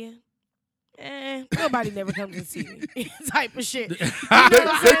Virginia, nobody never comes and see me. Type of shit. You know what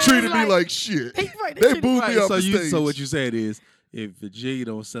I'm they saying? treated It's me like shit. Right, They treated- booed me off so the stage. so what you said is if Virginia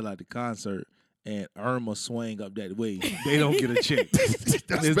don't sell out the concert and Irma swing up that way, they don't get a check.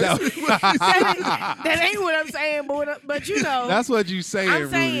 That's Is that- basically what he said. that ain't what I'm saying, but you know. That's what you saying, I'm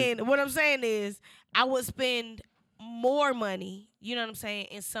Rudy. saying, what I'm saying is, I would spend more money, you know what I'm saying,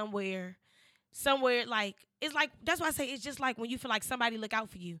 in somewhere like, it's like, that's why I say it's just like when you feel like somebody look out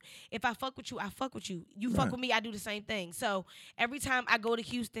for you. If I fuck with you, I fuck with you. You fuck Right. with me, I do the same thing. So every time I go to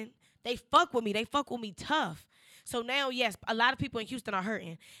Houston, they fuck with me. They fuck with me tough. So now, yes, a lot of people in Houston are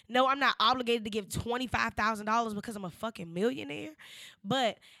hurting. No, I'm not obligated to give $25,000 because I'm a fucking millionaire.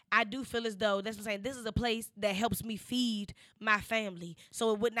 But I do feel as though, that's what I'm saying, this is a place that helps me feed my family.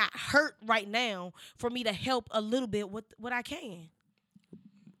 So it would not hurt right now for me to help a little bit with what I can.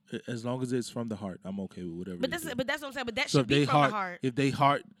 As long as it's from the heart, I'm okay with whatever. But they that's do. but that's what I'm saying. But that So should be from the heart. if they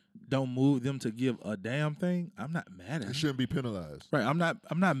heart don't move them to give a damn thing, I'm not mad at It them. shouldn't be penalized. Right, I'm not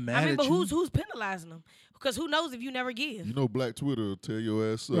mad I mean, at but you. who's penalizing them? Because who knows if you never give? You know, Black Twitter will tear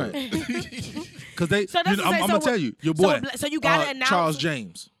your ass up. Right. Because they, So that's what I'm saying. I'm So gonna what- tell you, your so boy, what so you gotta announce- Charles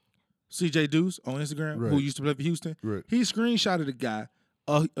James, CJ Deuce on Instagram, who Right. used to play for Houston. Right. He screenshotted a guy,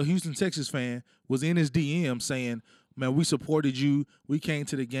 a Houston, Texas fan, was in his DM saying, man, we supported you. We came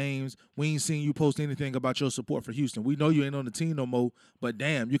to the games. We ain't seen you post anything about your support for Houston. We know you ain't on the team no more, but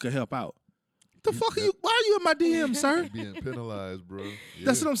damn, you can help out. The fuck are you? Why are you in my DM, sir? Being penalized, bro. Yeah.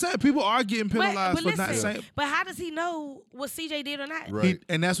 That's what I'm saying. People are getting penalized but for not listen, saying. But how does he know what CJ did or not? Right.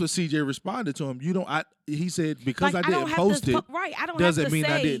 And that's what CJ responded to him. You don't. He said because I didn't don't post have it. to, right. I don't doesn't have to mean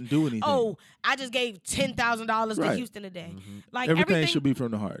say, I didn't do anything. Oh, I just gave $10,000 to Right. Houston today. Like Everything should be from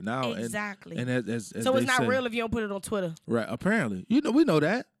the heart now. Exactly. And as so they it's not say, real if you don't put it on Twitter. right? Apparently, we know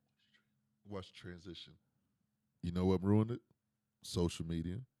that. Watch the transition. You know what ruined it? Social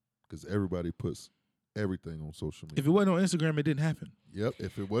media. Because everybody puts everything on social media. If it wasn't on Instagram, it didn't happen. Yep.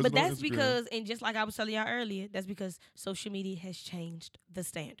 If it wasn't But on that's Instagram, because, and just like I was telling y'all earlier, that's because social media has changed the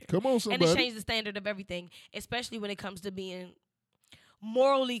standard. come on, And somebody. it's changed the standard of everything, especially when it comes to being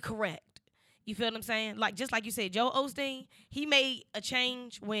morally correct. You feel what I'm saying? Like, just like you said, Joe Osteen, he made a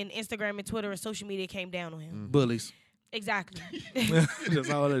change when Instagram and Twitter and social media came down on him. Bullies. Exactly. That's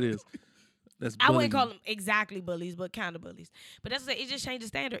all it is. That's I wouldn't bullying. call them exactly bullies, but kind of bullies. But that's what it just changed the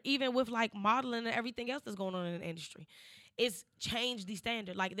standard, even with like modeling and everything else that's going on in the industry. It's changed the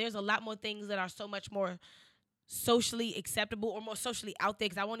standard. Like, there's a lot more things that are so much more socially acceptable or more socially out there,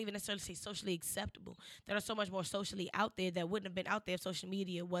 because I won't even necessarily say socially acceptable, that are so much more socially out there that wouldn't have been out there if social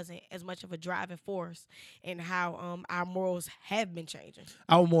media wasn't as much of a driving force in how our morals have been changing.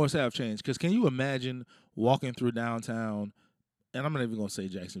 Our morals have changed. Because can you imagine walking through downtown, and I'm not even going to say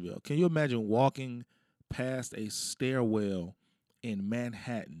Jacksonville. Can you imagine walking past a stairwell in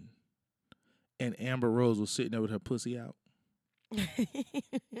Manhattan and Amber Rose was sitting there with her pussy out?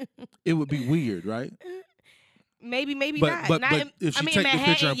 It would be weird, right? Maybe But not. but if she take the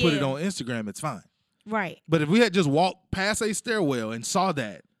picture and put it on Instagram, it's fine. Right. But if we had just walked past a stairwell and saw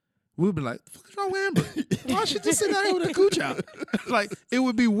that, we'd be like, the fuck is wrong with Amber? Why she just sitting out here with her cooch out? Like, it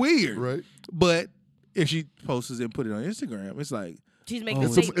would be weird. Right. But if she posts it and put it on Instagram, it's like, She's making Oh, a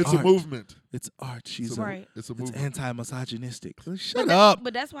It's a, statement. it's a art. movement. it's art. She's Right. It's a it's movement. anti-misogynistic. Shut But that- up.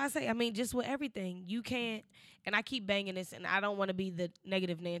 But that's why I say, I mean, just with everything, you can't, and I keep banging this, and I don't want to be the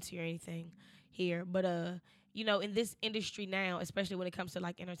negative Nancy or anything here, but you know, in this industry now, especially when it comes to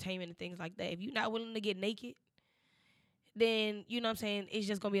like entertainment and things like that, if you're not willing to get naked, then you know what I'm saying, it's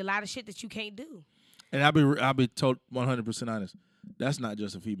just gonna be a lot of shit that you can't do. And I'll be told 100% honest. That's not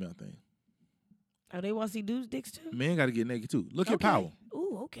just a female thing. Oh, they want to see dudes' dicks too? Men got to get naked too. Look at Okay. Power.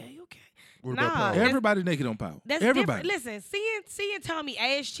 Ooh, okay. What Nah, about power? That's- Everybody naked on Power. That's Everybody. different. Listen, seeing Tommy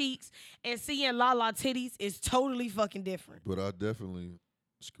ass cheeks and seeing Lala titties is totally fucking different. But I definitely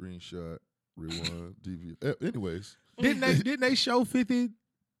screenshot, rewind, DV. Anyways. Didn't they show 50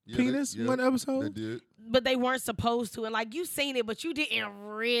 Yeah, penis they, one They episode? did. But they weren't supposed to, and like you seen it, but you didn't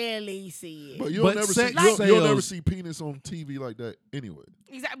really see it. But you'll But never sex see you'll never sales- see penis on TV like that anyway.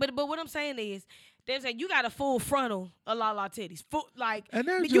 Exactly. But what I'm saying is, they're saying you got a full frontal of Lala titties. Full, like, And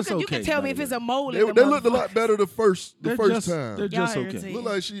they're you just can okay, tell by me the if it's way. a mole. They in the looked a lot motherfuckers. better the first They're time. They're Y'all just okay. irritating. Looked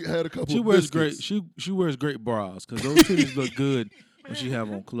like she had a couple She of wears great. biscuits. She wears great bras because those titties look good when she have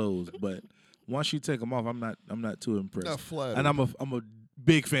on clothes. But once you take them off, I'm not too impressed. Not flattered. And I'm a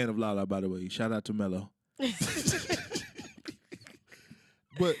big fan of Lala, by the way. Shout out to Mello.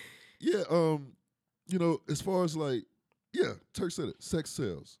 But yeah, you know, as far as like, yeah, Turk said it. Sex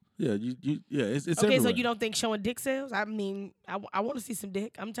sells. Yeah, it's Okay, everywhere. so you don't think showing dick sells? I mean, I want to see some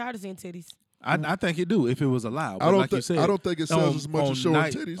dick. I'm tired of seeing titties. I think it do if it was allowed. But I don't like you think said, I don't think it sells on- as much on as showing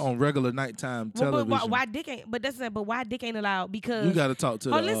night- titties. on regular nighttime Well, television. but why dick ain't? But that's not. But why dick ain't allowed? Because You got to talk to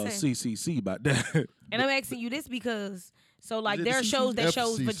Oh, the listen. CCC about that. and I'm asking you this because so like Is it there are the shows that FCC?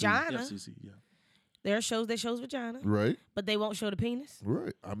 shows vagina. FCC, yeah. There are shows that shows vagina, Right, but they won't show the penis.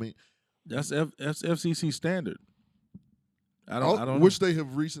 right. I mean, That's FCC standard. I don't know. which they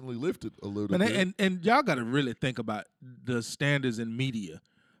have recently lifted a little And, bit. and y'all got to really think about the standards in media.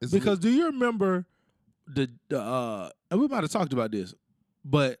 It's Because do you remember the and we might have talked about this,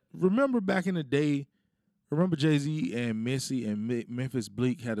 but remember back in the day, remember Jay-Z and Missy and Memphis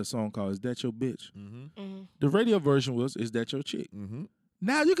Bleak had a song called "Is That Your Bitch"? Mm-hmm. The radio version was "Is That Your Chick?" Mhm.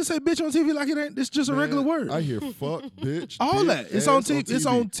 Now you can say "bitch" on TV like it ain't. It's just a Man, regular word. I hear fuck, bitch, All dick, that. It's ass on TV. It's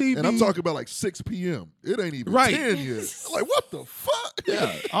on TV. And I'm talking about like 6 p.m. It ain't even Right. 10 yet. I'm like, what the fuck?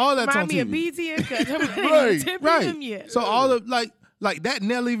 Yeah, all that's on Remind me of TV. BT and Cut. Right, Right. Yet. So all of like that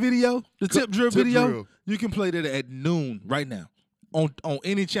Nelly video, the tip drill Tip video, drill. you can play that at noon right now on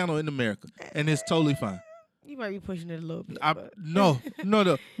any channel in America, and it's totally fine. You might be pushing it a little bit. but- No.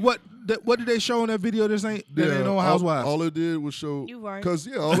 What did they show in that video? That ain't no Housewives. All it did was show. You right. Because,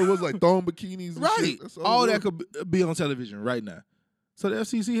 yeah, all it was like throwing bikinis and right. shit. That's All it that was. could be on television right now. So the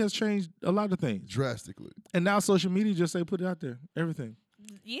FCC has changed a lot of things, Drastically. and now social media just say put it out there, everything.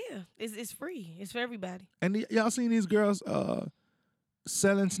 Yeah, it's free. It's for everybody. And y'all seen these girls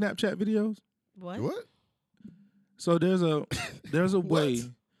selling Snapchat videos? What? So there's a way What?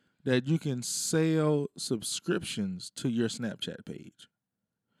 that you can sell subscriptions to your Snapchat page.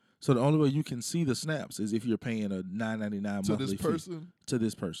 So the only way you can see the snaps is if you're paying a $9.99 To monthly this fee person? to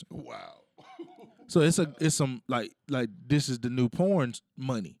this person. Wow. So it's some like this is the new porn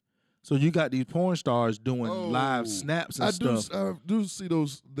money. So you got these porn stars doing live snaps and stuff. I do see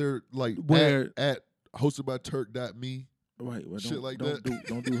those. They're like Where- at hosted by Turk.me. Right, well, Shit like don't that.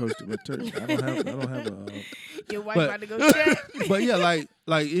 don't do hosted with Turk. I don't have a. Your wife But- about to go check. But yeah,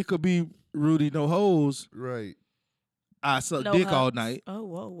 like it could be Rudy No Hoes. Right. I suck No dick hugs. all night, Oh,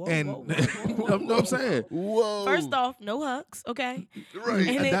 whoa. and whoa. you know what I'm saying. Whoa. First off, no hugs, okay? right.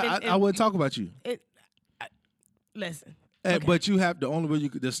 And it- I wouldn't talk about you. Listen. And- Okay. But you have the only way you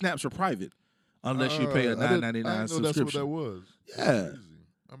could. The snaps are private, unless you pay a I didn't $9.99 know that's what that subscription. was. That's Yeah. crazy.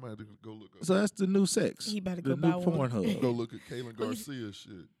 I might have to go look up. So that's the new sex. He better the go new buy one. Pornhub. Go look at Kaylin Garcia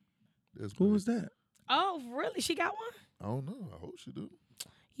shit. That's Who great. was that? Oh, really? She got one? I don't know. I hope she do.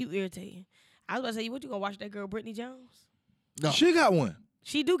 You irritating. I was about to say, what you gonna watch that girl Brittany Jones? No. She got one.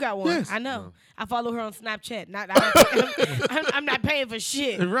 She do got one. Yes. I know. No. I follow her on Snapchat. I'm not paying for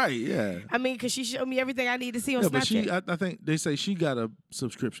shit. Right? Yeah. I mean, cause she showed me everything I need to see on Yeah, Snapchat. but I think they say she got a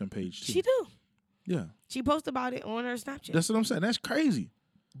subscription page too. She do. Yeah, She posts about it on her Snapchat. that's what I'm saying. That's crazy.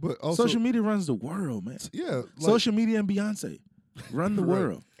 But also, Social media runs the world, man. yeah. Like, Social media and Beyonce run the Right.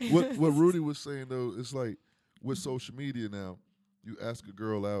 world. what Rudy was saying though, it's like with social media now, you ask a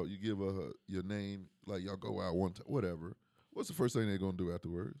girl out, you give her your name, like y'all go out one time, whatever. What's the first thing they're gonna do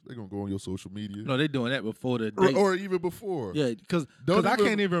afterwards? They're gonna go on your social media, No, they're doing that before the or, date. or even before. Yeah, because Don't I even-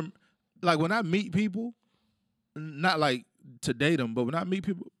 can't even like when I meet people, not like to date them, but when I meet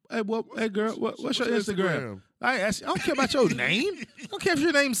people, hey girl, what's your Instagram? I ain't ask, I don't care about your name. I don't care if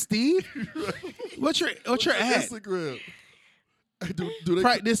your name's Steve. What's your at? Instagram? Do they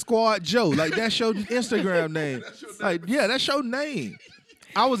Practice Squad Joe. Like that's your Instagram name. Like, yeah, that's your name.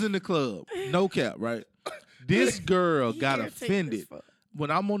 I was in the club. No cap, right? This girl got irritating as offended. fuck. When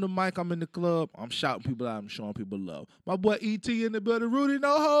I'm on the mic, I'm in the club, I'm shouting people out, I'm showing people love. My boy E.T. in the building, Rudy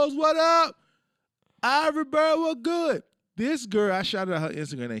No Hoes, what up? Ivory Bird, what good? This girl, I shouted out her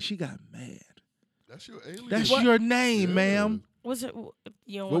Instagram name. She got mad. That's your alien. That's your name, ma'am. What's it?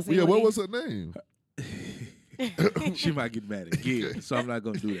 You don't want What, to say yeah, what it was is? her name? She might get mad again, so I'm not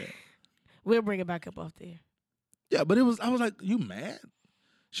gonna do that. We'll bring it back up off there. Yeah, but I was like, you mad?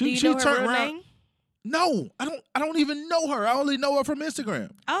 Do you She know her turned real around. name? No, I don't even know her. I only know her from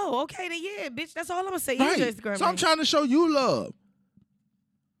Instagram. Oh, okay, then yeah, bitch. That's all I'm gonna say. Right. Use your Instagram So I'm name. trying to show you love.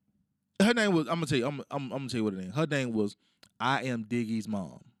 Her name was. I'm gonna tell you. I'm gonna tell you what her name. Her name was. I am Diggy's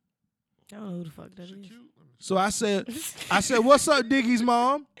mom. I don't know who the fuck that is. So I said, what's up, Diggy's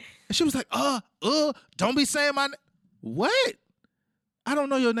mom? And she was like, don't be saying my name. What? I don't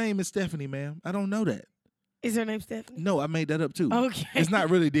know your name is Stephanie, ma'am. I don't know that. Is her name Stephanie? No, I made that up too. Okay. It's not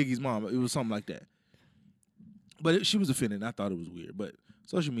really Diggy's mom. It was something like that. But she was offended. And I thought it was weird. But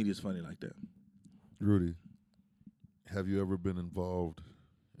social media is funny like that. Rudy, have you ever been involved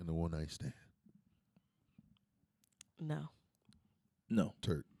in a one night stand? No. No.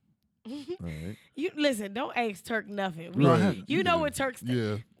 Turk. All right. You listen. Don't ask Turk nothing. No, I Right. haven't. You know Yeah. what Turk's.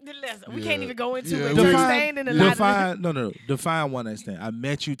 Yeah. Listen, we Yeah. can't even go into Yeah, it. we- Turk Define- staying in a lot of. Define one night stand. I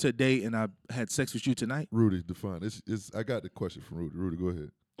met you today and I had sex with you tonight. Rudy, define. It's I got the question from Rudy. Rudy, go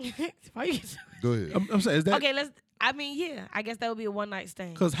ahead. Why you- Go ahead. I'm saying, is that okay, let's. I mean, yeah. I guess that would be a one night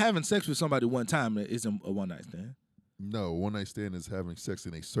stand. because having sex with somebody one time isn't a one night stand? No, one night stand is having sex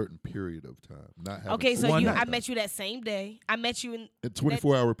in a certain period of time, not having Okay, sex so One you. night, I though. met you that same day. I met you in, a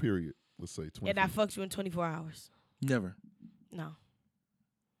 24-hour period. Let's say 24. and I fucked you in 24 hours. Never. No,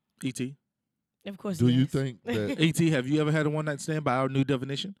 E.T. of course. Do you yes. think that E.T., have you ever had a one night stand by our new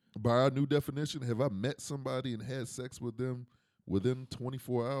definition? by our new definition, have I met somebody and had sex with them within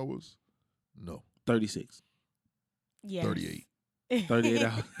 24 hours? No. 36. Yes. 38. 38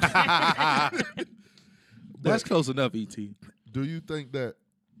 hours. That's close enough, E.T. Do you think that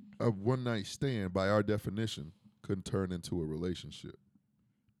a one night stand, by our definition, could turn into a relationship?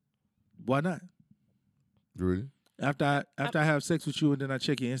 Why not? Rudy? After I have sex with you and then I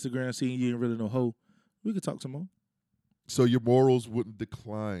check your Instagram, seeing you ain't really no hoe, we could talk some more. So your morals wouldn't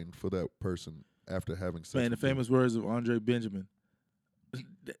decline for that person after having sex Man, the with them? famous words of Andre Benjamin.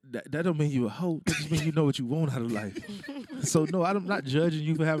 That don't mean you a hoe. That just means you know what you want out of life. So no, I'm not judging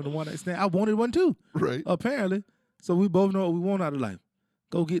you for having a one night stand. I wanted one too, Right. apparently. So we both know what we want out of life.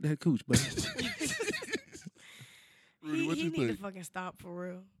 Go get that cooch, buddy. Rudy, what he you need to think? fucking stop for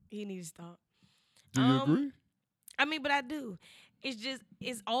real. He need to stop. Do you agree? I mean, but I do.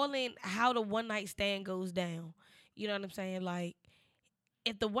 it's all in how the one night stand goes down. You know what I'm saying? Like,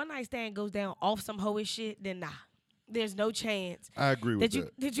 if the one night stand goes down off some hoish shit, then nah. There's no chance I agree with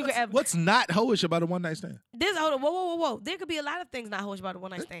that you could ever. What's not hoish about a one night stand? This hold on, whoa. There could be a lot of things not hoish about a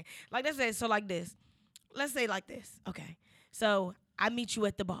one night stand. Like let's say like this. Let's say like this. Okay. So I meet you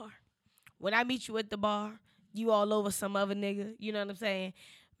at the bar. When I meet you at the bar, you all over some other nigga. You know what I'm saying?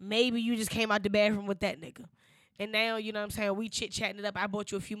 Maybe you just came out the bathroom with that nigga. And now, you know what I'm saying, we chit-chatting it up. I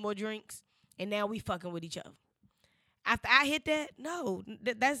bought you a few more drinks. And now we fucking with each other. After I hit that, no,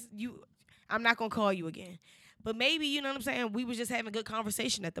 that's you. I'm not going to call you again. But maybe, you know what I'm saying, we was just having a good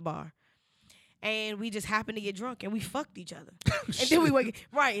conversation at the bar. And we just happened to get drunk and we fucked each other. And then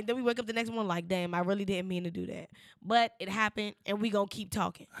we wake up the next morning like, damn, I really didn't mean to do that. But it happened and we going to keep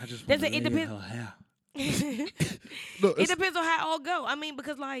talking. I just That's want it. to lay in Depends. her hair. It depends on how it all go. I mean,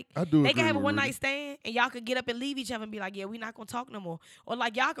 because like I do they agree can have a with one Rudy. night stand and y'all could get up and leave each other and be like, yeah, we not gonna talk no more. Or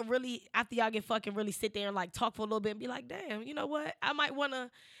like y'all could really, after y'all get fucking, really sit there and like talk for a little bit and be like, damn, you know what? I might wanna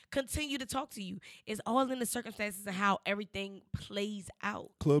continue to talk to you. It's all in the circumstances of how everything plays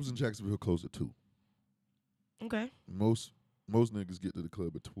out. Clubs in Jacksonville close at 2. Okay. Most niggas get to the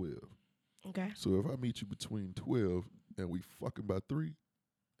club at 12. Okay. So if I meet you between 12 and we fucking by 3,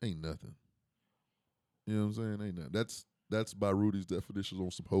 ain't nothing. You know what I'm saying? Ain't nothing. That's by Rudy's definitions on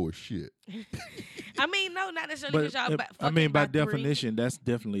some hoe shit. I mean, no, not necessarily because y'all. I mean, by fucking by 3. definition, that's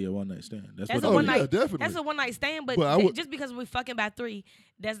definitely a one night stand. That's That's what a it one is. night. definitely. That's a one night stand, but But I would- just because we fucking by 3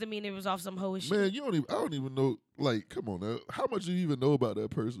 doesn't mean it was off some hoe shit. Man, I don't even know. Like, come on now. How much do you even know about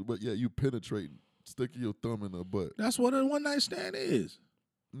that person? But yeah, you penetrating, sticking your thumb in her butt. That's what a one night stand is.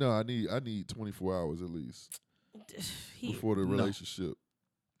 No, I need 24 hours at least before the No. relationship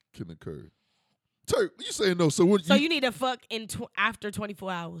can occur. Turk, you saying no? So what? So you need to fuck in after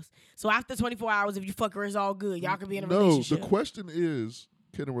 24 hours. So after 24 hours, if you fuck her, it's all good. Y'all can be in a no, relationship. the question is,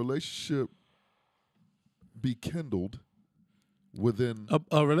 can a relationship be kindled within?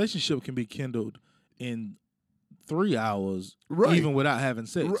 A relationship can be kindled in 3 hours, Right. even without having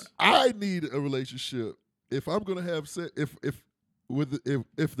sex. I need a relationship. If I'm gonna have sex, if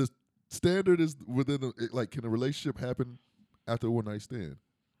the standard is within, can a relationship happen after a one night stand?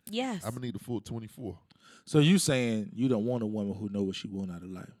 Yes. I'm gonna need a full 24. So you saying you don't want a woman who know what she want out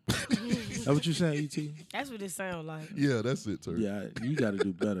of life? That what you saying, Et? That's what it sounds like. Yeah, that's it, Turk. Yeah, you got to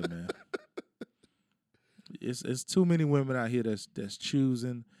do better, man. It's too many women out here that's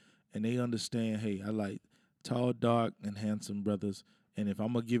choosing, and they understand. Hey, I like tall, dark, and handsome brothers, and if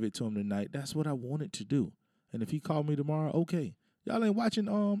I'm gonna give it to him tonight, that's what I wanted to do. And if he called me tomorrow, okay. Y'all ain't watching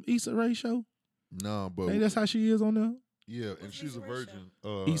Issa Rae show? Nah, but Hey, that's how she is on there. yeah, and What's she's a Issa Rae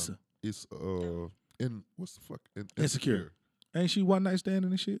virgin. Issa. It's in what's the fuck? Insecure. Ain't she one night standing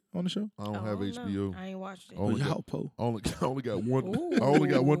and shit on the show? I don't Oh, have no. HBO. I ain't watched it. Oh, But y'all po. I only got one. I only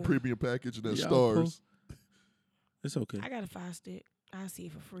got one Ooh. premium package, and that's Y'all Stars. It's okay. I got a 5 stick. I'll see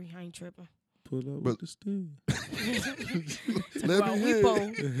it for free. I ain't tripping. Pull up But- with the stick. Let Well, me we hear.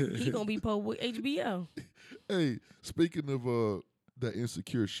 po. He gonna be po with HBO. Hey, speaking of that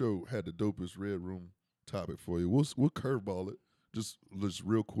Insecure show, had the dopest Red Room topic for you. We'll curveball it just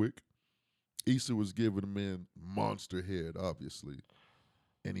real quick. Issa was giving a man monster head, obviously,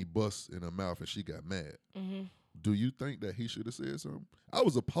 and he busts in her mouth, and she got mad. Mm-hmm. Do you think that he should have said something? I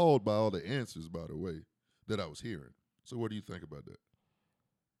was appalled by all the answers, by the way, that I was hearing. So, what do you think about that?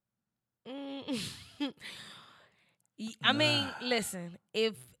 I mean, listen,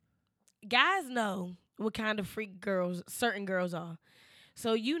 if guys know what kind of freak girls certain girls are,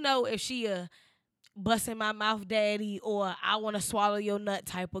 so you know if she a bust in my mouth daddy or I want to swallow your nut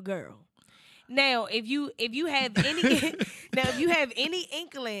type of girl. Now, if you have any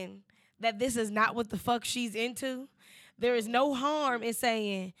inkling that this is not what the fuck she's into, there is no harm in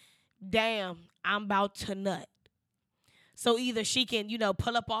saying, "Damn, I'm about to nut." So either she can,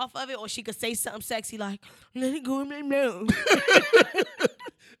 pull up off of it, or she could say something sexy like, "Let it go in my mouth."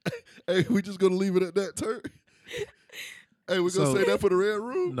 Hey, we just gonna leave it at that, Turk. Hey, we're gonna So- say that for the Red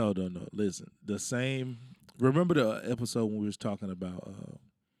Room. No. Listen, the same. Remember the episode when we was talking about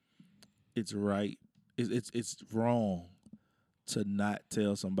it's right. It's wrong to not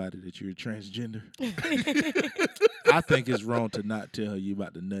tell somebody that you're transgender. I think it's wrong to not tell her you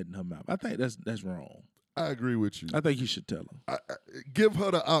about the nut in her mouth. I think that's wrong. I agree with you. I think you should tell her. Give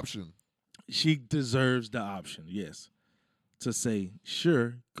her the option. She deserves the option, yes, to say,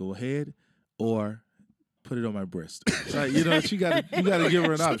 sure, go ahead, or put it on my breast. Like, you know, you gotta give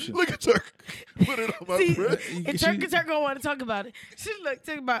her an option. Look at her. Put it on my See, breast. and Turk gonna want to talk about it. She look,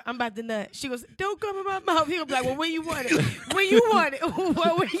 talk about, I'm about to nut. She goes, don't come in my mouth. He gonna be like, well, when you want it? When you want it?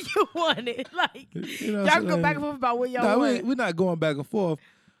 When you want it? Like, You know y'all what I'm can go saying? back and forth about what y'all No, want. we're not going back and forth.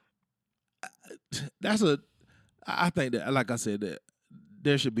 I think that, like I said, that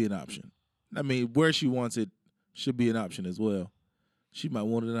there should be an option. I mean, where she wants it should be an option as well. She might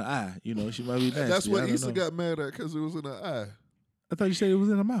want it in the eye. You know, she might be nasty. That's what I don't Issa know. got mad at because it was in her eye. I thought you said it was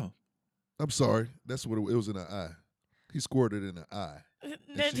in her mouth. I'm sorry. That's what it was in her eye. He squirted in her eye.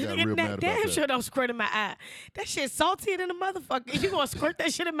 she got real mad about Damn that. sure don't squirt in my eye. That shit saltier than a motherfucker. You gonna squirt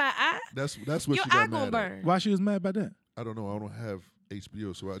that shit in my eye? That's what Your she eye got gonna mad burn. Why she was mad about that? at. I don't know. I don't have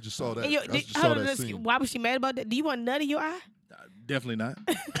HBO, so I just saw that. And I just saw that scene. why was she mad about that? Do you want nut in your eye? Definitely not.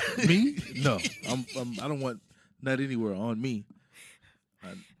 Me? No. I don't want nut anywhere on me.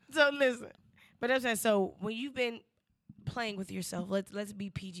 So listen, but I'm saying, so when you've been playing with yourself, let's be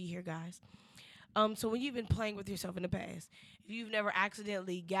PG here, guys. So when you've been playing with yourself in the past, if you've never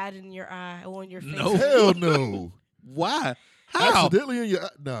accidentally got it in your eye or in your face, No. Hell no. Why? How? Accidentally in your eye?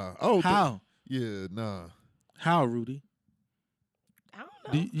 Nah. I don't How? Think, yeah, nah. How, Rudy? I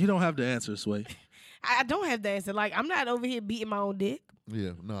don't know. You don't have the answer, Sway. I don't have the answer. Like, I'm not over here beating my own dick.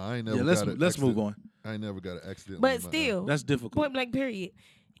 Yeah, no. I ain't never. Yeah, got it let's move accident- on. I ain't never got an accident. But still, That's difficult. point blank, period.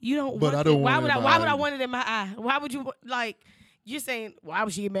 You don't. But want I don't it. Why want it would in I? my Why would eye. I want it in my eye? Why would you like? You're saying why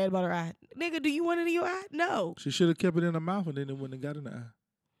would she get mad about her eye? Nigga, do you want it in your eye? No. She should have kept it in her mouth and then it wouldn't have got in the eye.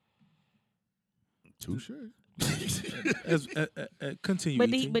 Touche. Continue. But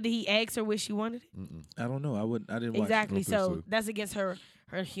E.T. did he ask her where she wanted it? I don't know. I didn't watch Exactly. don't think So so. that's against her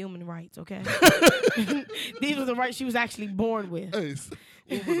human rights. Okay. These were the rights she was actually born with. Hey,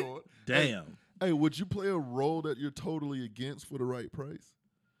 moving on. it. Damn. Hey, would you play a role that you're totally against for the right price?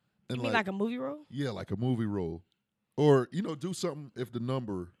 And You mean like a movie role? yeah, like a movie role, or do something if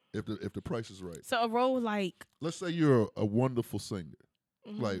the price is right. So a role like. Let's say you're a wonderful singer,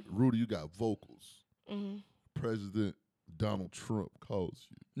 Mhm, like Rudy. You got vocals. mhm. President Donald Trump calls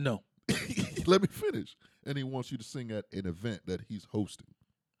you. No. Let me finish. And he wants you to sing at an event that he's hosting.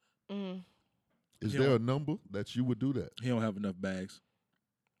 Mhm. Is Yeah. there a number that you would do that? He don't have enough bags.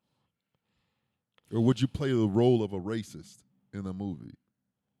 Or would you play the role of a racist in a movie?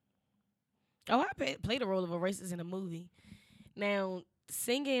 Oh, I played the role of a racist in a movie. Now,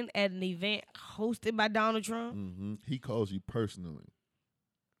 singing at an event hosted by Donald Trump. Mm-hmm. He calls you personally.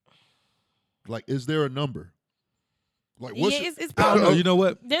 Like, is there a number? Like, what's Yeah, your- it's I don't know. probably, You know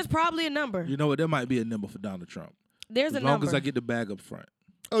what? there's probably a number. You know what? There might be a number for Donald Trump. There's a As long number. as I get the bag up front.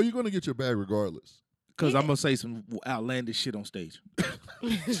 oh, you're gonna get your bag regardless. Because Yeah. I'm gonna say some outlandish shit on stage.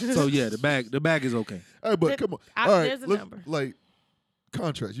 So yeah, the bag is okay. Hey, but There- come on. I- All right, there's a let's- number. Like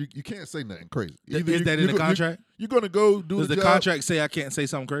contracts, you can't say nothing crazy. Is Either that in the contract? You're gonna go do Does the the job. contract say I can't say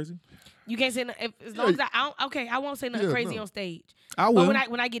something crazy? You can't say as long as I won't say nothing Yeah, crazy no. on stage. I But will.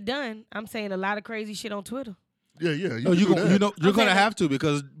 when I get done, I'm saying a lot of crazy shit on Twitter. Yeah, yeah. Oh, can you do gonna, that. you know you're I'm gonna saying- have to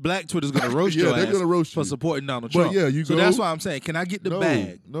because Black Twitter's gonna roast Yeah, your they're ass gonna roast for you. supporting Donald But Trump. yeah, you so go- that's why I'm saying, can I get the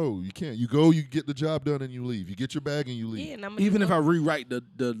bag? No, you can't. You go, you get the job done, and you leave. You get your bag and you leave. Yeah, and I'm Even if I rewrite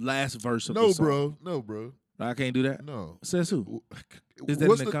the last verse of no, the song. bro. No, bro. I can't do that. No. Says who? Is that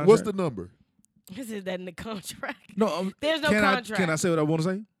what's in the what's contract? the number? This is that in the contract. No, There's no can contract. Can I say what I want to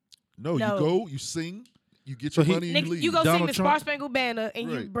say? No, No. you go, you sing, you get So your he- money, and you Nigga, leave. you go Donald sing the Trump- Star Spangled Banner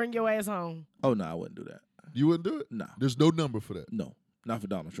and you Right. bring your ass home. Oh no, I wouldn't do that. You wouldn't do it? No, There's no number for that. no, not for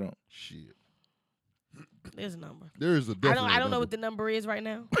Donald Trump. Shit. There's a number. There is a definitely I don't know a what the number is right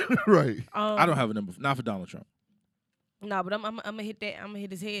now. number. Right. I don't have a number. Not for Donald Trump. No, but I'm gonna hit that. I'm gonna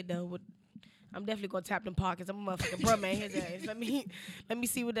hit his head though. I'm definitely gonna tap them pockets. I'm a motherfucking bro man his ass. Let me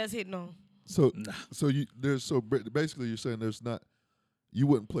see what that's hitting on. So Nah. basically you're saying you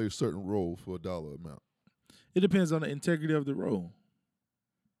wouldn't play a certain role for a dollar amount. It depends on the integrity of the role.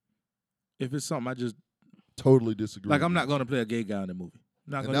 If it's something I just Totally disagree. like, I'm with not you. going to play a gay guy in the movie.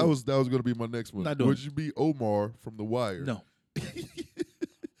 Not And gonna that do was going to be my next one. Not doing Would it. you be Omar from The Wire? it. No.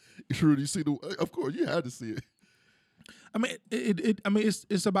 Rudy, see of course you had to see it. I mean,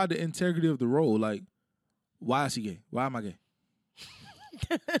 it's about the integrity of the role. Like, why is he gay? Why am I gay?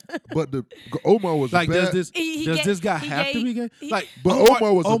 But Omar was Like, a bad. does this guy he have to gay- be gay? he- Like, but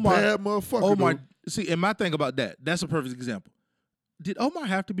Omar was a bad motherfucker. Omar, though. see, and my thing about that's a perfect example. Did Omar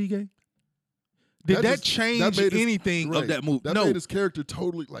have to be gay? Did that just- change made his- anything right. of that movie? That No, made his character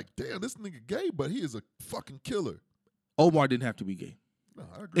totally like, damn, this nigga gay, but he is a fucking killer. Omar didn't have to be gay. No,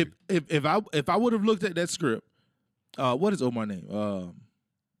 I agree. If I would have looked at that script, what is Omar's name?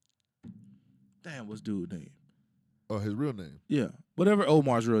 Damn, what's dude's name? His real name. Yeah, whatever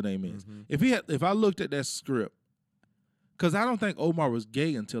Omar's real name is. If I looked at that script, because I don't think Omar was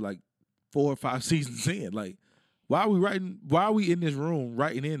gay until like 4 or 5 seasons in. Like, why are we in this room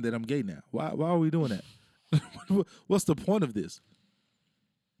writing in that I'm gay now? Why are we doing that? What's the point of this?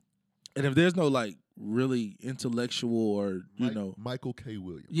 And if there's no like really intellectual or Michael K.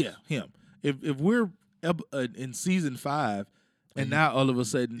 Williams. Yeah, him. If we're in season 5 and now all of a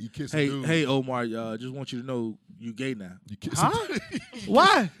sudden, hey Omar, just want you to know you gay now. You kiss huh?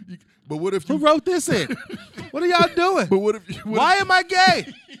 Why? But what if who wrote this in? What are y'all doing? But what if why am I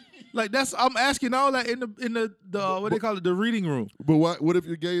gay? Like I'm asking all that in the what they call it, the reading room. But what if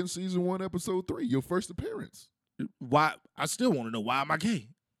you're gay in season 1, episode 3, your first appearance? Why? I still want to know, why am I gay?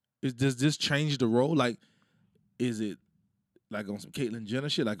 Does this change the role? Like, is it like on some Caitlyn Jenner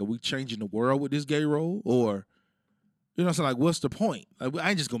shit? Like, are we changing the world with this gay role? Or, you know what I'm saying? Like, what's the point? Like, I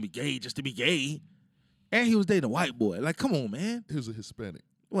ain't just gonna be gay just to be gay. And he was dating a white boy. Like, come on, man. He was a Hispanic.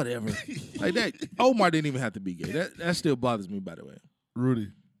 Whatever. Like that. Omar didn't even have to be gay. That still bothers me, by the way.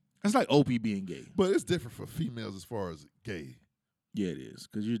 Rudy. That's like Opie being gay. But it's different for females as far as gay. Yeah, it is.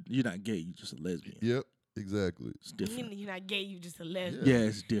 Because you're not gay. You're just a lesbian. Yep. Exactly. It's different. You're not gay, you just a lesbian. Yeah,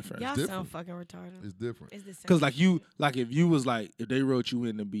 it's different. Y'all It's sound different. fucking retarded. It's different. It's the same. Because if they wrote you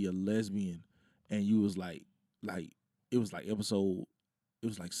in to be a lesbian and you was like it was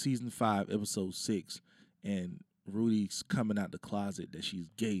like season 5, episode 6, and Rudy's coming out the closet that she's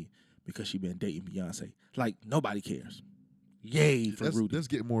gay because she been dating Beyonce. Like, nobody cares. Yay for Rudy. Let's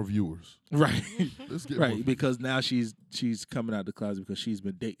get more viewers. Right. Let's get right, more. because now she's coming out the closet because she's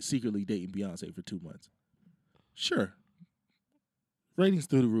been secretly dating Beyonce for 2 months. Sure. Ratings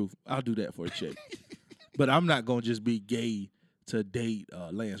through the roof. I'll do that for a check. But I'm not going to just be gay to date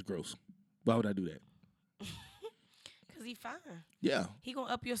Lance Gross. Why would I do that? Because he fine. Yeah. He going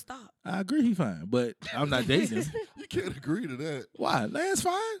to up your stock. I agree he fine, but I'm not dating him. You can't agree to that. Why? Lance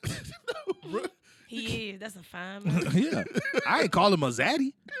fine? No, bro. He is. That's a fine man. Yeah. I ain't call him a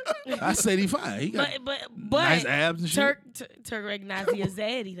zaddy. I said he fine. He got but nice abs and shit. Turk recognized he a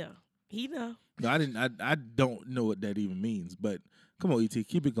zaddy, though. He know. No, I don't know what that even means, but come on, E.T.,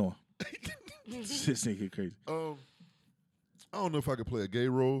 keep it going. This nigga crazy. I don't know if I could play a gay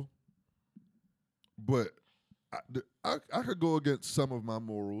role, but I could go against some of my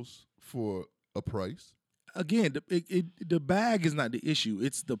morals for a price. Again, the bag is not the issue.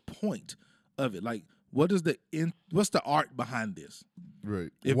 It's the point of it. Like, what's the art behind this?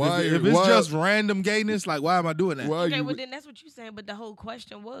 Right. If it's just random gayness, like, why am I doing that? Okay, well, then that's what you're saying. But the whole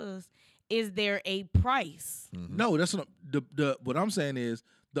question was, is there a price? Mm-hmm. No, that's not what I'm saying is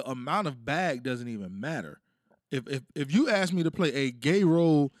the amount of bag doesn't even matter. If you ask me to play a gay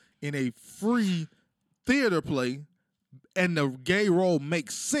role in a free theater play and the gay role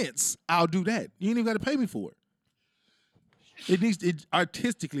makes sense, I'll do that. You ain't even got to pay me for it. It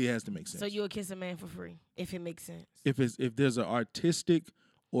artistically has to make sense. So you'll kiss a man for free if it makes sense. If there's an artistic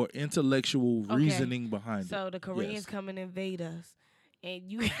or intellectual reasoning behind it. So the Koreans yes. come and invade us, and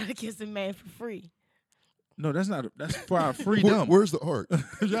you gotta kiss a man for free. No, that's for our freedom. Where's the art?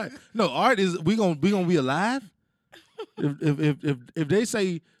 Right. No, art is we gonna be alive. If they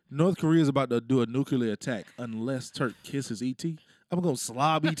say North Korea is about to do a nuclear attack unless Turk kisses ET, I'm gonna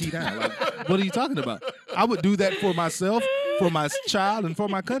slob ET down. Like, what are you talking about? I would do that for myself, for my child, and for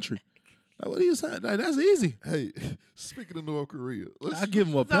my country. Like, what are you saying? Like, that's easy. Hey, speaking of North Korea, I give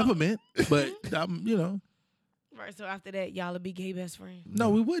him a peppermint, but Right. So after that, y'all will be gay best friends. No,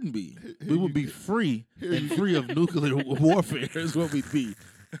 we wouldn't be. We would be free and free of nuclear warfare is what we'd be.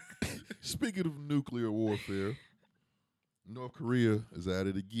 Speaking of nuclear warfare, North Korea is at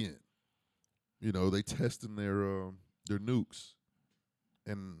it again. You know, they testing their nukes,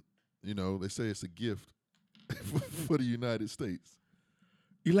 and you know they say it's a gift for the United States.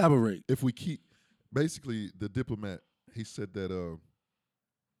 Elaborate. If we keep, basically, the diplomat, he said that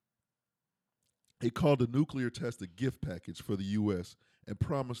he called the nuclear test a gift package for the U.S. and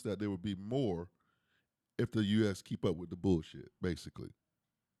promised that there would be more if the U.S. keep up with the bullshit, basically.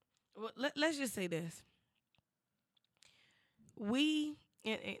 Well, let's just say this. We,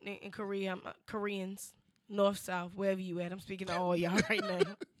 in Korea, Koreans, North, South, wherever you at, I'm speaking to all y'all right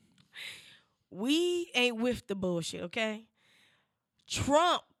now. We ain't with the bullshit, okay?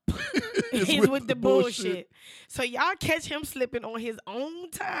 Trump is with the bullshit. So y'all catch him slipping on his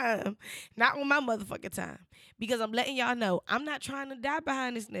own time, not on my motherfucking time. Because I'm letting y'all know, I'm not trying to die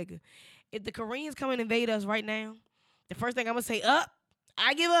behind this nigga. If the Koreans come and invade us right now, the first thing I'm gonna say,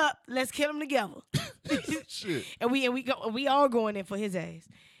 I give up. Let's kill them together. Shit. And we all going in for his ass.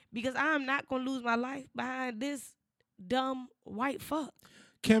 Because I'm not gonna lose my life behind this dumb white fuck.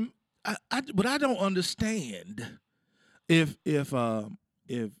 But I don't understand. if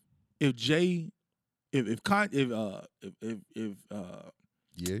Jay if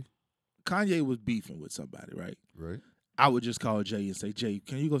Yeah. Kanye was beefing with somebody, right? Right. I would just call Jay and say, Jay,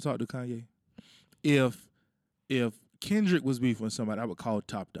 can you go talk to Kanye? If Kendrick was beefing with somebody, I would call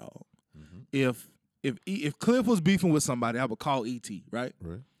Top Dog. If Cliff was beefing with somebody, I would call E.T., right?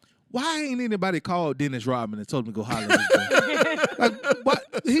 Right. Why ain't anybody called Dennis Rodman and told him to go holler at this boy? Like, what?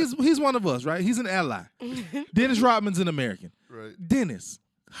 He's one of us, right? He's an ally. Dennis Rodman's an American. Right. Dennis,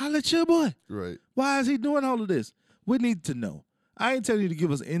 holler at your boy. Right. Why is he doing all of this? We need to know. I ain't telling you to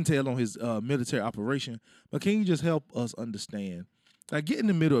give us intel on his military operation, but can you just help us understand? Like, get in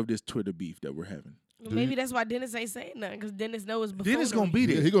the middle of this Twitter beef that we're having. Maybe that's why Dennis ain't saying nothing, because Dennis knows before. Dennis gonna be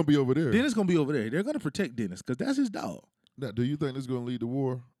there. Yeah, he gonna be over there. Dennis gonna be over there. They're gonna protect Dennis because that's his dog. Now, do you think this is gonna lead to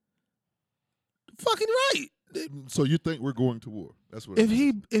war? Fucking right. So you think we're going to war? That's what. If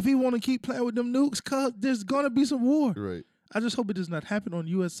he want to keep playing with them nukes, cause there's gonna be some war. Right. I just hope it does not happen on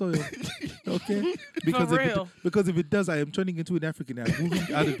U.S. soil. Okay? For real. Because if it does, I am turning into an African. I'm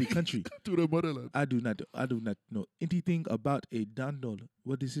moving out of the country. To the motherland. I do not know anything about a Donald.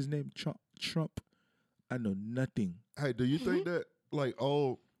 What is his name? Trump. I know nothing. Hey, do you think that like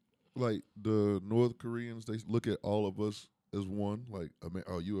the North Koreans, they look at all of us as one? Like,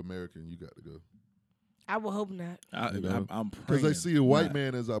 oh, you American, you got to go. I would hope not. I'm Because praying. they see a white not.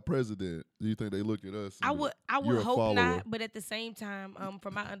 man as our president. Do you think they look at us? I and would you're a hope follower? not, but at the same time,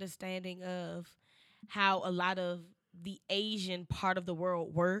 from my understanding of how a lot of the Asian part of the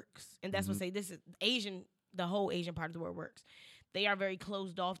world works, and that's what say this is Asian, the whole Asian part of the world works. They are very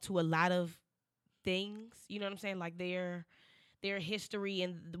closed off to a lot of things. You know what I'm saying? Like their history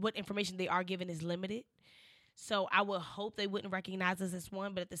and what information they are given is limited. So I would hope they wouldn't recognize us as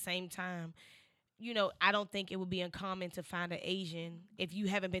one, but at the same time, you know, I don't think it would be uncommon to find an Asian, if you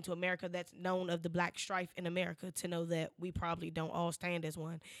haven't been to America, that's known of the black strife in America, to know that we probably don't all stand as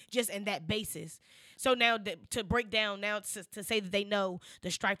one, just in that basis. So now to break down, now to say that they know the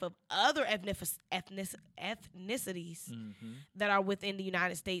strife of other ethnicities that are within the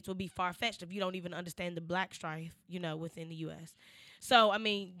United States would be far-fetched if you don't even understand the black strife, you know, within the U.S. So, I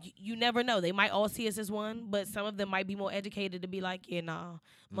mean, you never know. They might all see us as one, but some of them might be more educated to be like, yeah, nah,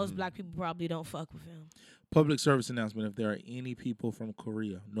 most black people probably don't fuck with him. Public service announcement: if there are any people from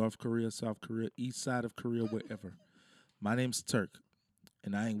Korea, North Korea, South Korea, east side of Korea, wherever, my name's Turk,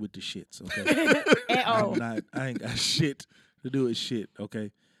 and I ain't with the shits, okay? At all. I ain't got shit to do with shit,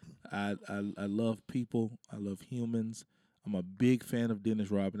 okay? I love people. I love humans. I'm a big fan of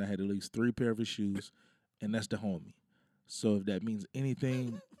Dennis Rodman. I had at least 3 pair of his shoes, and that's the homie. So if that means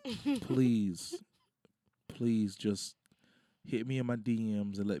anything, please just hit me in my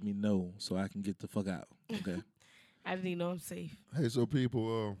DMs and let me know so I can get the fuck out. Okay. I didn't even know I'm safe. Hey, so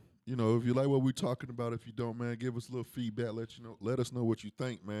people, you know, if you like what we're talking about, if you don't, man, give us a little feedback. Let us know what you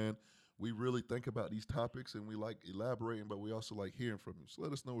think, man. We really think about these topics and we like elaborating, but we also like hearing from you. So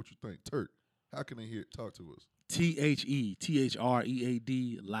let us know what you think. Turk, how can they talk to us?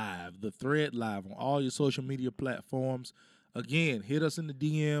 TheThread live, the Thread live on all your social media platforms. Again, hit us in the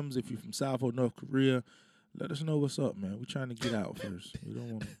DMs if you're from South or North Korea. Let us know what's up, man. We're trying to get out first. We don't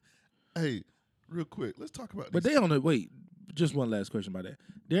want to. Hey, real quick, let's talk about. But these. they on the wait. Just one last question about that.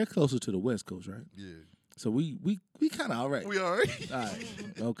 They're closer to the West Coast, right? Yeah. So we kind of all right. We all right. All right.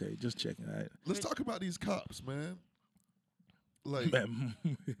 Okay, just checking. All right. Let's talk about these cops, man. Like, Man.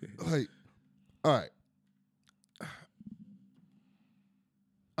 all right.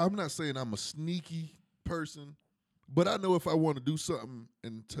 I'm not saying I'm a sneaky person, but I know if I want to do something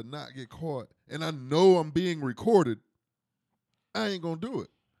and to not get caught, and I know I'm being recorded, I ain't gonna do it.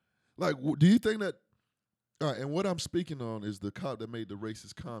 Like, do you think that? All right, and what I'm speaking on is the cop that made the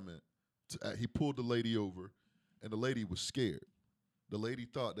racist comment. He pulled the lady over, and the lady was scared. The lady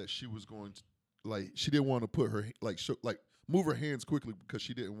thought that she was going to, like, she didn't want to put her move her hands quickly because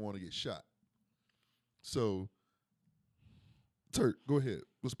she didn't want to get shot. So, Turk, go ahead.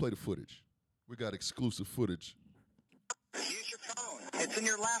 Let's play the footage. We got exclusive footage. Use your phone. It's in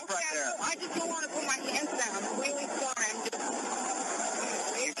your lap right there. I just don't want to put my hands down. I'm really sorry.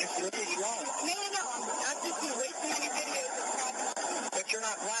 You just look at your own. No. I'm just going to wait too many videos. But you're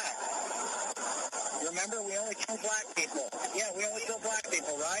not black. Remember, we only kill black people. Yeah, we only kill black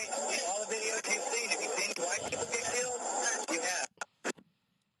people, right? All the videos you've seen, have you seen white people get killed? You have.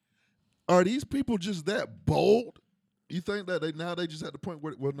 Are these people just that bold? You think that they just at the point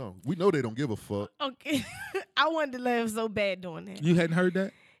where, well, no, we know they don't give a fuck. Okay. I wanted to laugh so bad doing that. You hadn't heard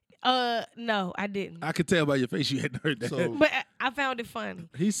that? No, I didn't. I could tell by your face you hadn't heard that. So- But I found it funny.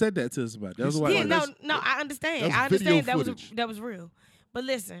 He said that to us about. That was why. Yeah, no, I understand. that's I understand video that footage. that was real. But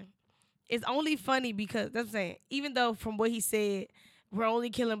listen, it's only funny because that's what I'm saying. Even though from what he said, we're only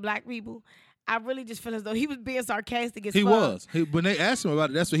killing black people. I really just feel as though he was being sarcastic as He fuck. was. When they asked him about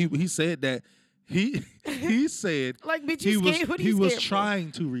it, that's what he said that he said Like, bitch, he you was scared? What are he you was scared for?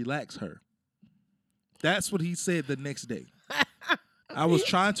 trying to relax her. That's what he said the next day. I was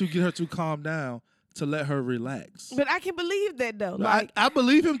trying to get her to calm down to let her relax. But I can believe that though. Like I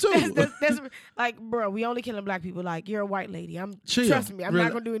believe him too. that's like, bro, we only killing black people. Like, you're a white lady. Chill. Trust me, I'm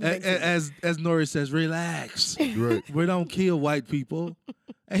not gonna do anything. to you. As Nori says, relax. Right. We don't kill white people.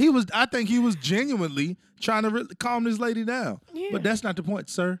 And I think he was genuinely trying to calm this lady down. Yeah. But that's not the point,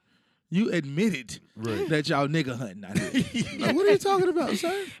 sir. You admitted Right. that y'all nigga hunting out here. Like, what are you talking about,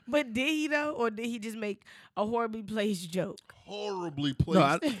 sir? But did he though, or did he just make a horribly placed joke? Horribly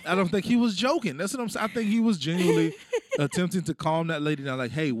placed. No, I don't think he was joking. That's what I'm saying. I think he was genuinely attempting to calm that lady down.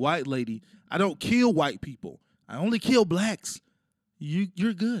 Like, hey, white lady, I don't kill white people. I only kill blacks.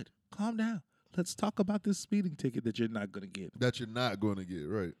 You're good. Calm down. Let's talk about this speeding ticket that you're not going to get. That you're not going to get,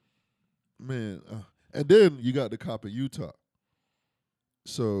 right. Man. And then you got the cop in Utah.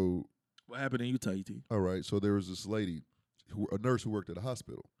 So, What happened in Utah, ET? all right, so there was this lady, a nurse who worked at a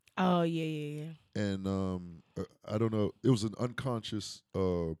hospital. Oh yeah. And I don't know, it was an unconscious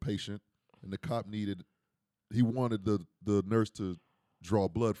patient, and the cop he wanted the nurse to draw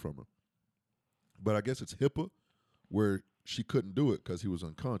blood from her. But I guess it's HIPAA, where she couldn't do it because he was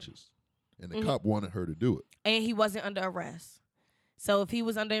unconscious. And the cop wanted her to do it. And he wasn't under arrest. So if he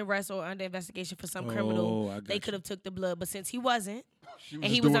was under arrest or under investigation for some criminal, I got they you. could have took the blood. But since he wasn't, She and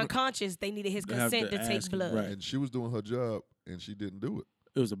just he was doing- unconscious, they needed his They have consent to to take ask him, blood. right. And she was doing her job, and she didn't do it.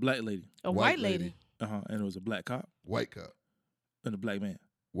 It was a black lady. A white lady. And it was a black cop White cop. and a black man.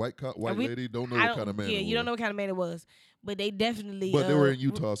 White cop, white And we- lady, don't know I what kind of man Yeah, it you don't was. know what kind of man it was. But they definitely. But they were in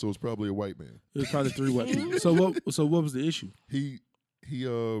Utah, so it was probably a white man. It was probably 3 white people. So what was the issue?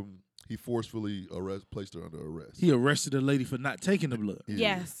 He forcefully placed her under arrest. He arrested a lady for not taking the blood. Yeah.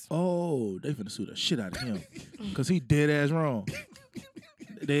 Yes. Oh, they finna sue the shit out of him because he dead ass wrong.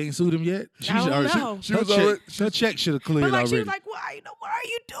 They ain't sued him yet. I don't know. She was already- her check should have cleared But like already. she was like, why are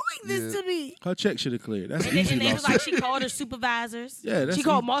you doing this Yeah. to me? Her check should have cleared. That's And easy. then it was lawsuit. like she called her supervisors. Yeah, that's she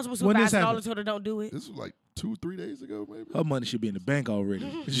called easy. multiple When this supervisors and all happened? told her don't do it. This was like 2-3 days ago, maybe. Her money should be in the bank already.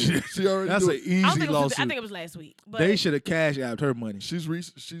 She already That's do an it. easy I don't think it was. lawsuit. I think it was last week. But They should have cashed out her money.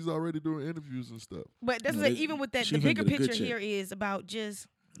 She's already doing interviews and stuff. But that's No, what, they- even with that, she the finna bigger get a good picture check. here is about just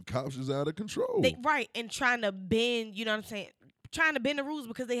Cops is out of control. right and trying to bend. You know what I'm saying? Trying to bend the rules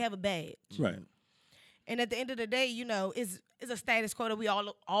because they have a badge. Right. And at the end of the day, you know, it's a status quo that we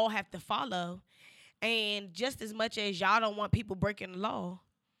all have to follow. And just as much as y'all don't want people breaking the law,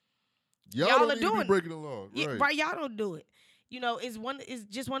 y'all y'all don't are need to be doing- breaking the law. yeah, Right. right? Y'all don't do it. You know, it's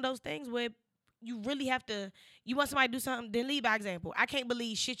just one of those things where you really have to. You want somebody to do something, then lead by example. I can't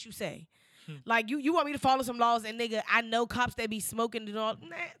believe shit you say. Like you want me to follow some laws, and nigga, I know cops that be smoking and all.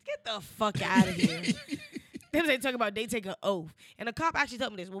 Nah, get the fuck out of here. Them they talk about they take an oath, and a cop actually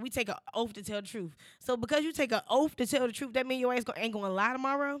told me this. Well, we take an oath to tell the truth. So because you take an oath to tell the truth, that mean your ass ain't gonna lie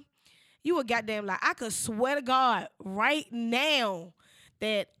tomorrow. You a goddamn lie. I could swear to God right now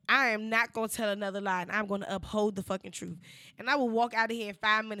that I am not gonna tell another lie, and I'm gonna uphold the fucking truth. And I will walk out of here in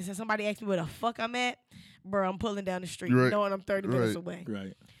 5 minutes, and somebody asks me where the fuck I'm at, bro. I'm pulling down the street, Right. knowing I'm 30 minutes Right. away.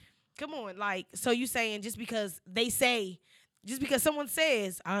 Right. Come on, like, so you saying just because someone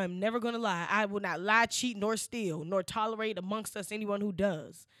says, I'm never gonna lie, I will not lie, cheat, nor steal, nor tolerate amongst us anyone who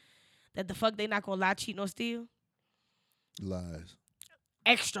does, that the fuck they not gonna lie, cheat, nor steal? Lies.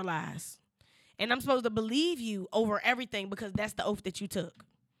 Extra lies. And I'm supposed to believe you over everything because that's the oath that you took.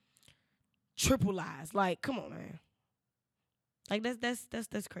 Triple lies. Like, come on, man. Like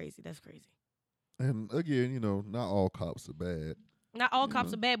that's crazy. That's crazy. And again, not all cops are bad. Not all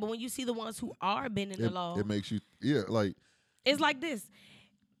cops are bad, but when you see the ones who are bending the law, It makes you, like, it's like this.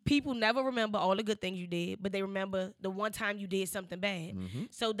 People never remember all the good things you did, but they remember the one time you did something bad. Mm-hmm.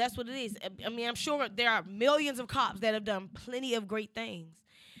 So that's what it is. I mean, I'm sure there are millions of cops that have done plenty of great things.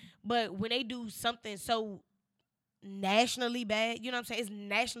 But when they do something so nationally bad, you know what I'm saying? It's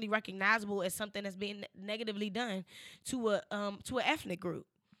nationally recognizable as something that's being negatively done to an ethnic group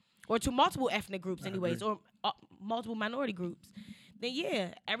or to multiple ethnic groups anyways, or multiple minority groups. Then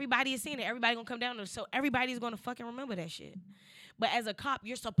yeah, everybody is seeing it. Everybody gonna come down to it. So everybody's gonna fucking remember that shit. But as a cop,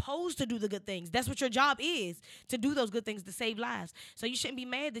 you're supposed to do the good things. That's what your job is, to do those good things to save lives. So you shouldn't be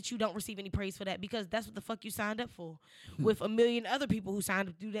mad that you don't receive any praise for that because that's what the fuck you signed up for with a million other people who signed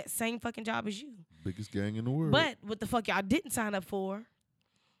up to do that same fucking job as you. biggest gang in the world. But what the fuck y'all didn't sign up for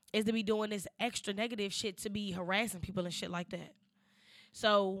is to be doing this extra negative shit to be harassing people and shit like that.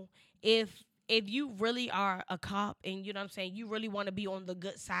 So if if you really are a cop and you know what I'm saying, you really want to be on the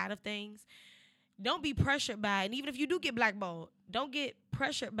good side of things, don't be pressured by, and even if you do get blackballed, don't get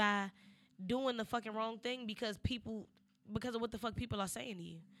pressured by doing the fucking wrong thing because of what the fuck people are saying to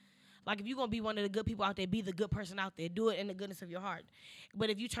you. Like, if you're going to be one of the good people out there, be the good person out there. Do it in the goodness of your heart.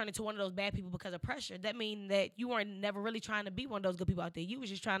 But if you turn into one of those bad people because of pressure, that means that you weren't never really trying to be one of those good people out there. You was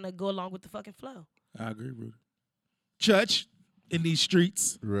just trying to go along with the fucking flow. I agree, Rudy. Church in these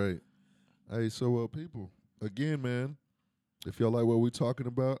streets. Right. Hey, so people, again, man, if y'all like what we're talking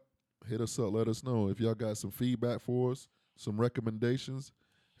about, hit us up. Let us know. If y'all got some feedback for us, some recommendations,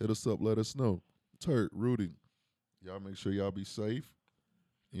 hit us up. Let us know. Turk, Rudy, y'all make sure y'all be safe.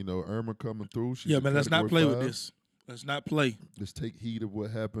 You know, Irma coming through. She's Man, let's not play 5. with this. Let's not play. Let's take heed of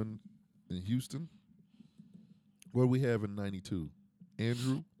what happened in Houston. What do we have in 92?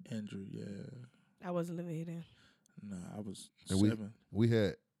 Andrew, Yeah. I wasn't living here then. Nah, I was and 7. we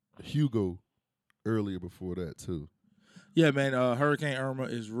had Hugo earlier before that too. Yeah, man, Hurricane Irma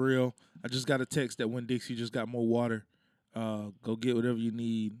is real. I just got a text that Winn-Dixie just got more water. Go get whatever you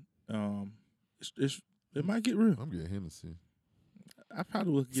need. It might get real. I'm getting Hennessy. I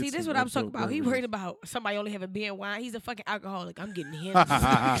probably will get See, this is what I'm talking about. He worried about somebody only having beer and wine. He's a fucking alcoholic. I'm getting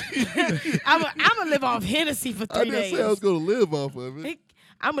Hennessy. I'm going to live off Hennessy for 3 days. I didn't say I was going to live off of it.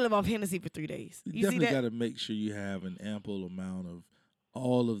 I'm going to live off Hennessy for 3 days. You definitely got to make sure you have an ample amount of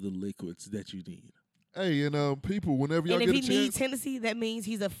all of the liquids that you need. Hey, and people, whenever y'all get a chance. And if he needs Hennessy, that means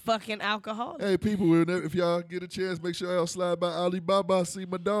he's a fucking alcoholic. Hey, people, if y'all get a chance, make sure y'all slide by Alibaba, see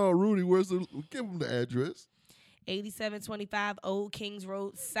my dog, Rudy. Give him the address. 8725 Old Kings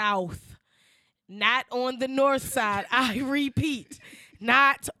Road South. Not on the north side. I repeat,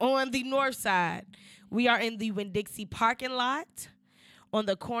 not on the north side. We are in the Winn-Dixie parking lot on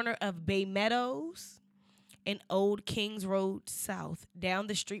the corner of Bay Meadows and Old Kings Road South, down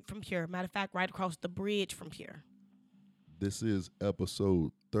the street from here. Matter of fact, right across the bridge from here. This is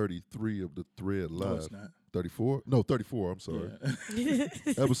episode 33 of the Thread Live. No, it's not. 34? No, 34. I'm sorry. Yeah.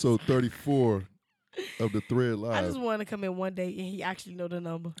 Episode 34 of the Thread Live. I just want to come in one day and he actually know the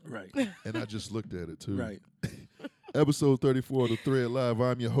number. Right. And I just looked at it too. Right. Episode 34 of the Thread Live.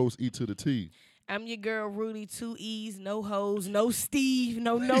 I'm your host, E to the T. I'm your girl, Rudy, 2 E's, no hoes, no Steve,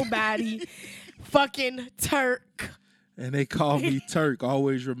 no nobody. Fucking Turk. And they call me Turk.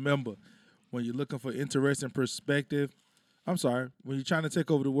 Always remember, when you're looking for interesting perspective, when you're trying to take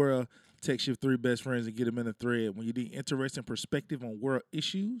over the world, text your 3 best friends and get them in a thread. When you need interesting perspective on world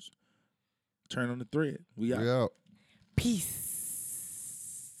issues, turn on the thread. We out. We out. Peace.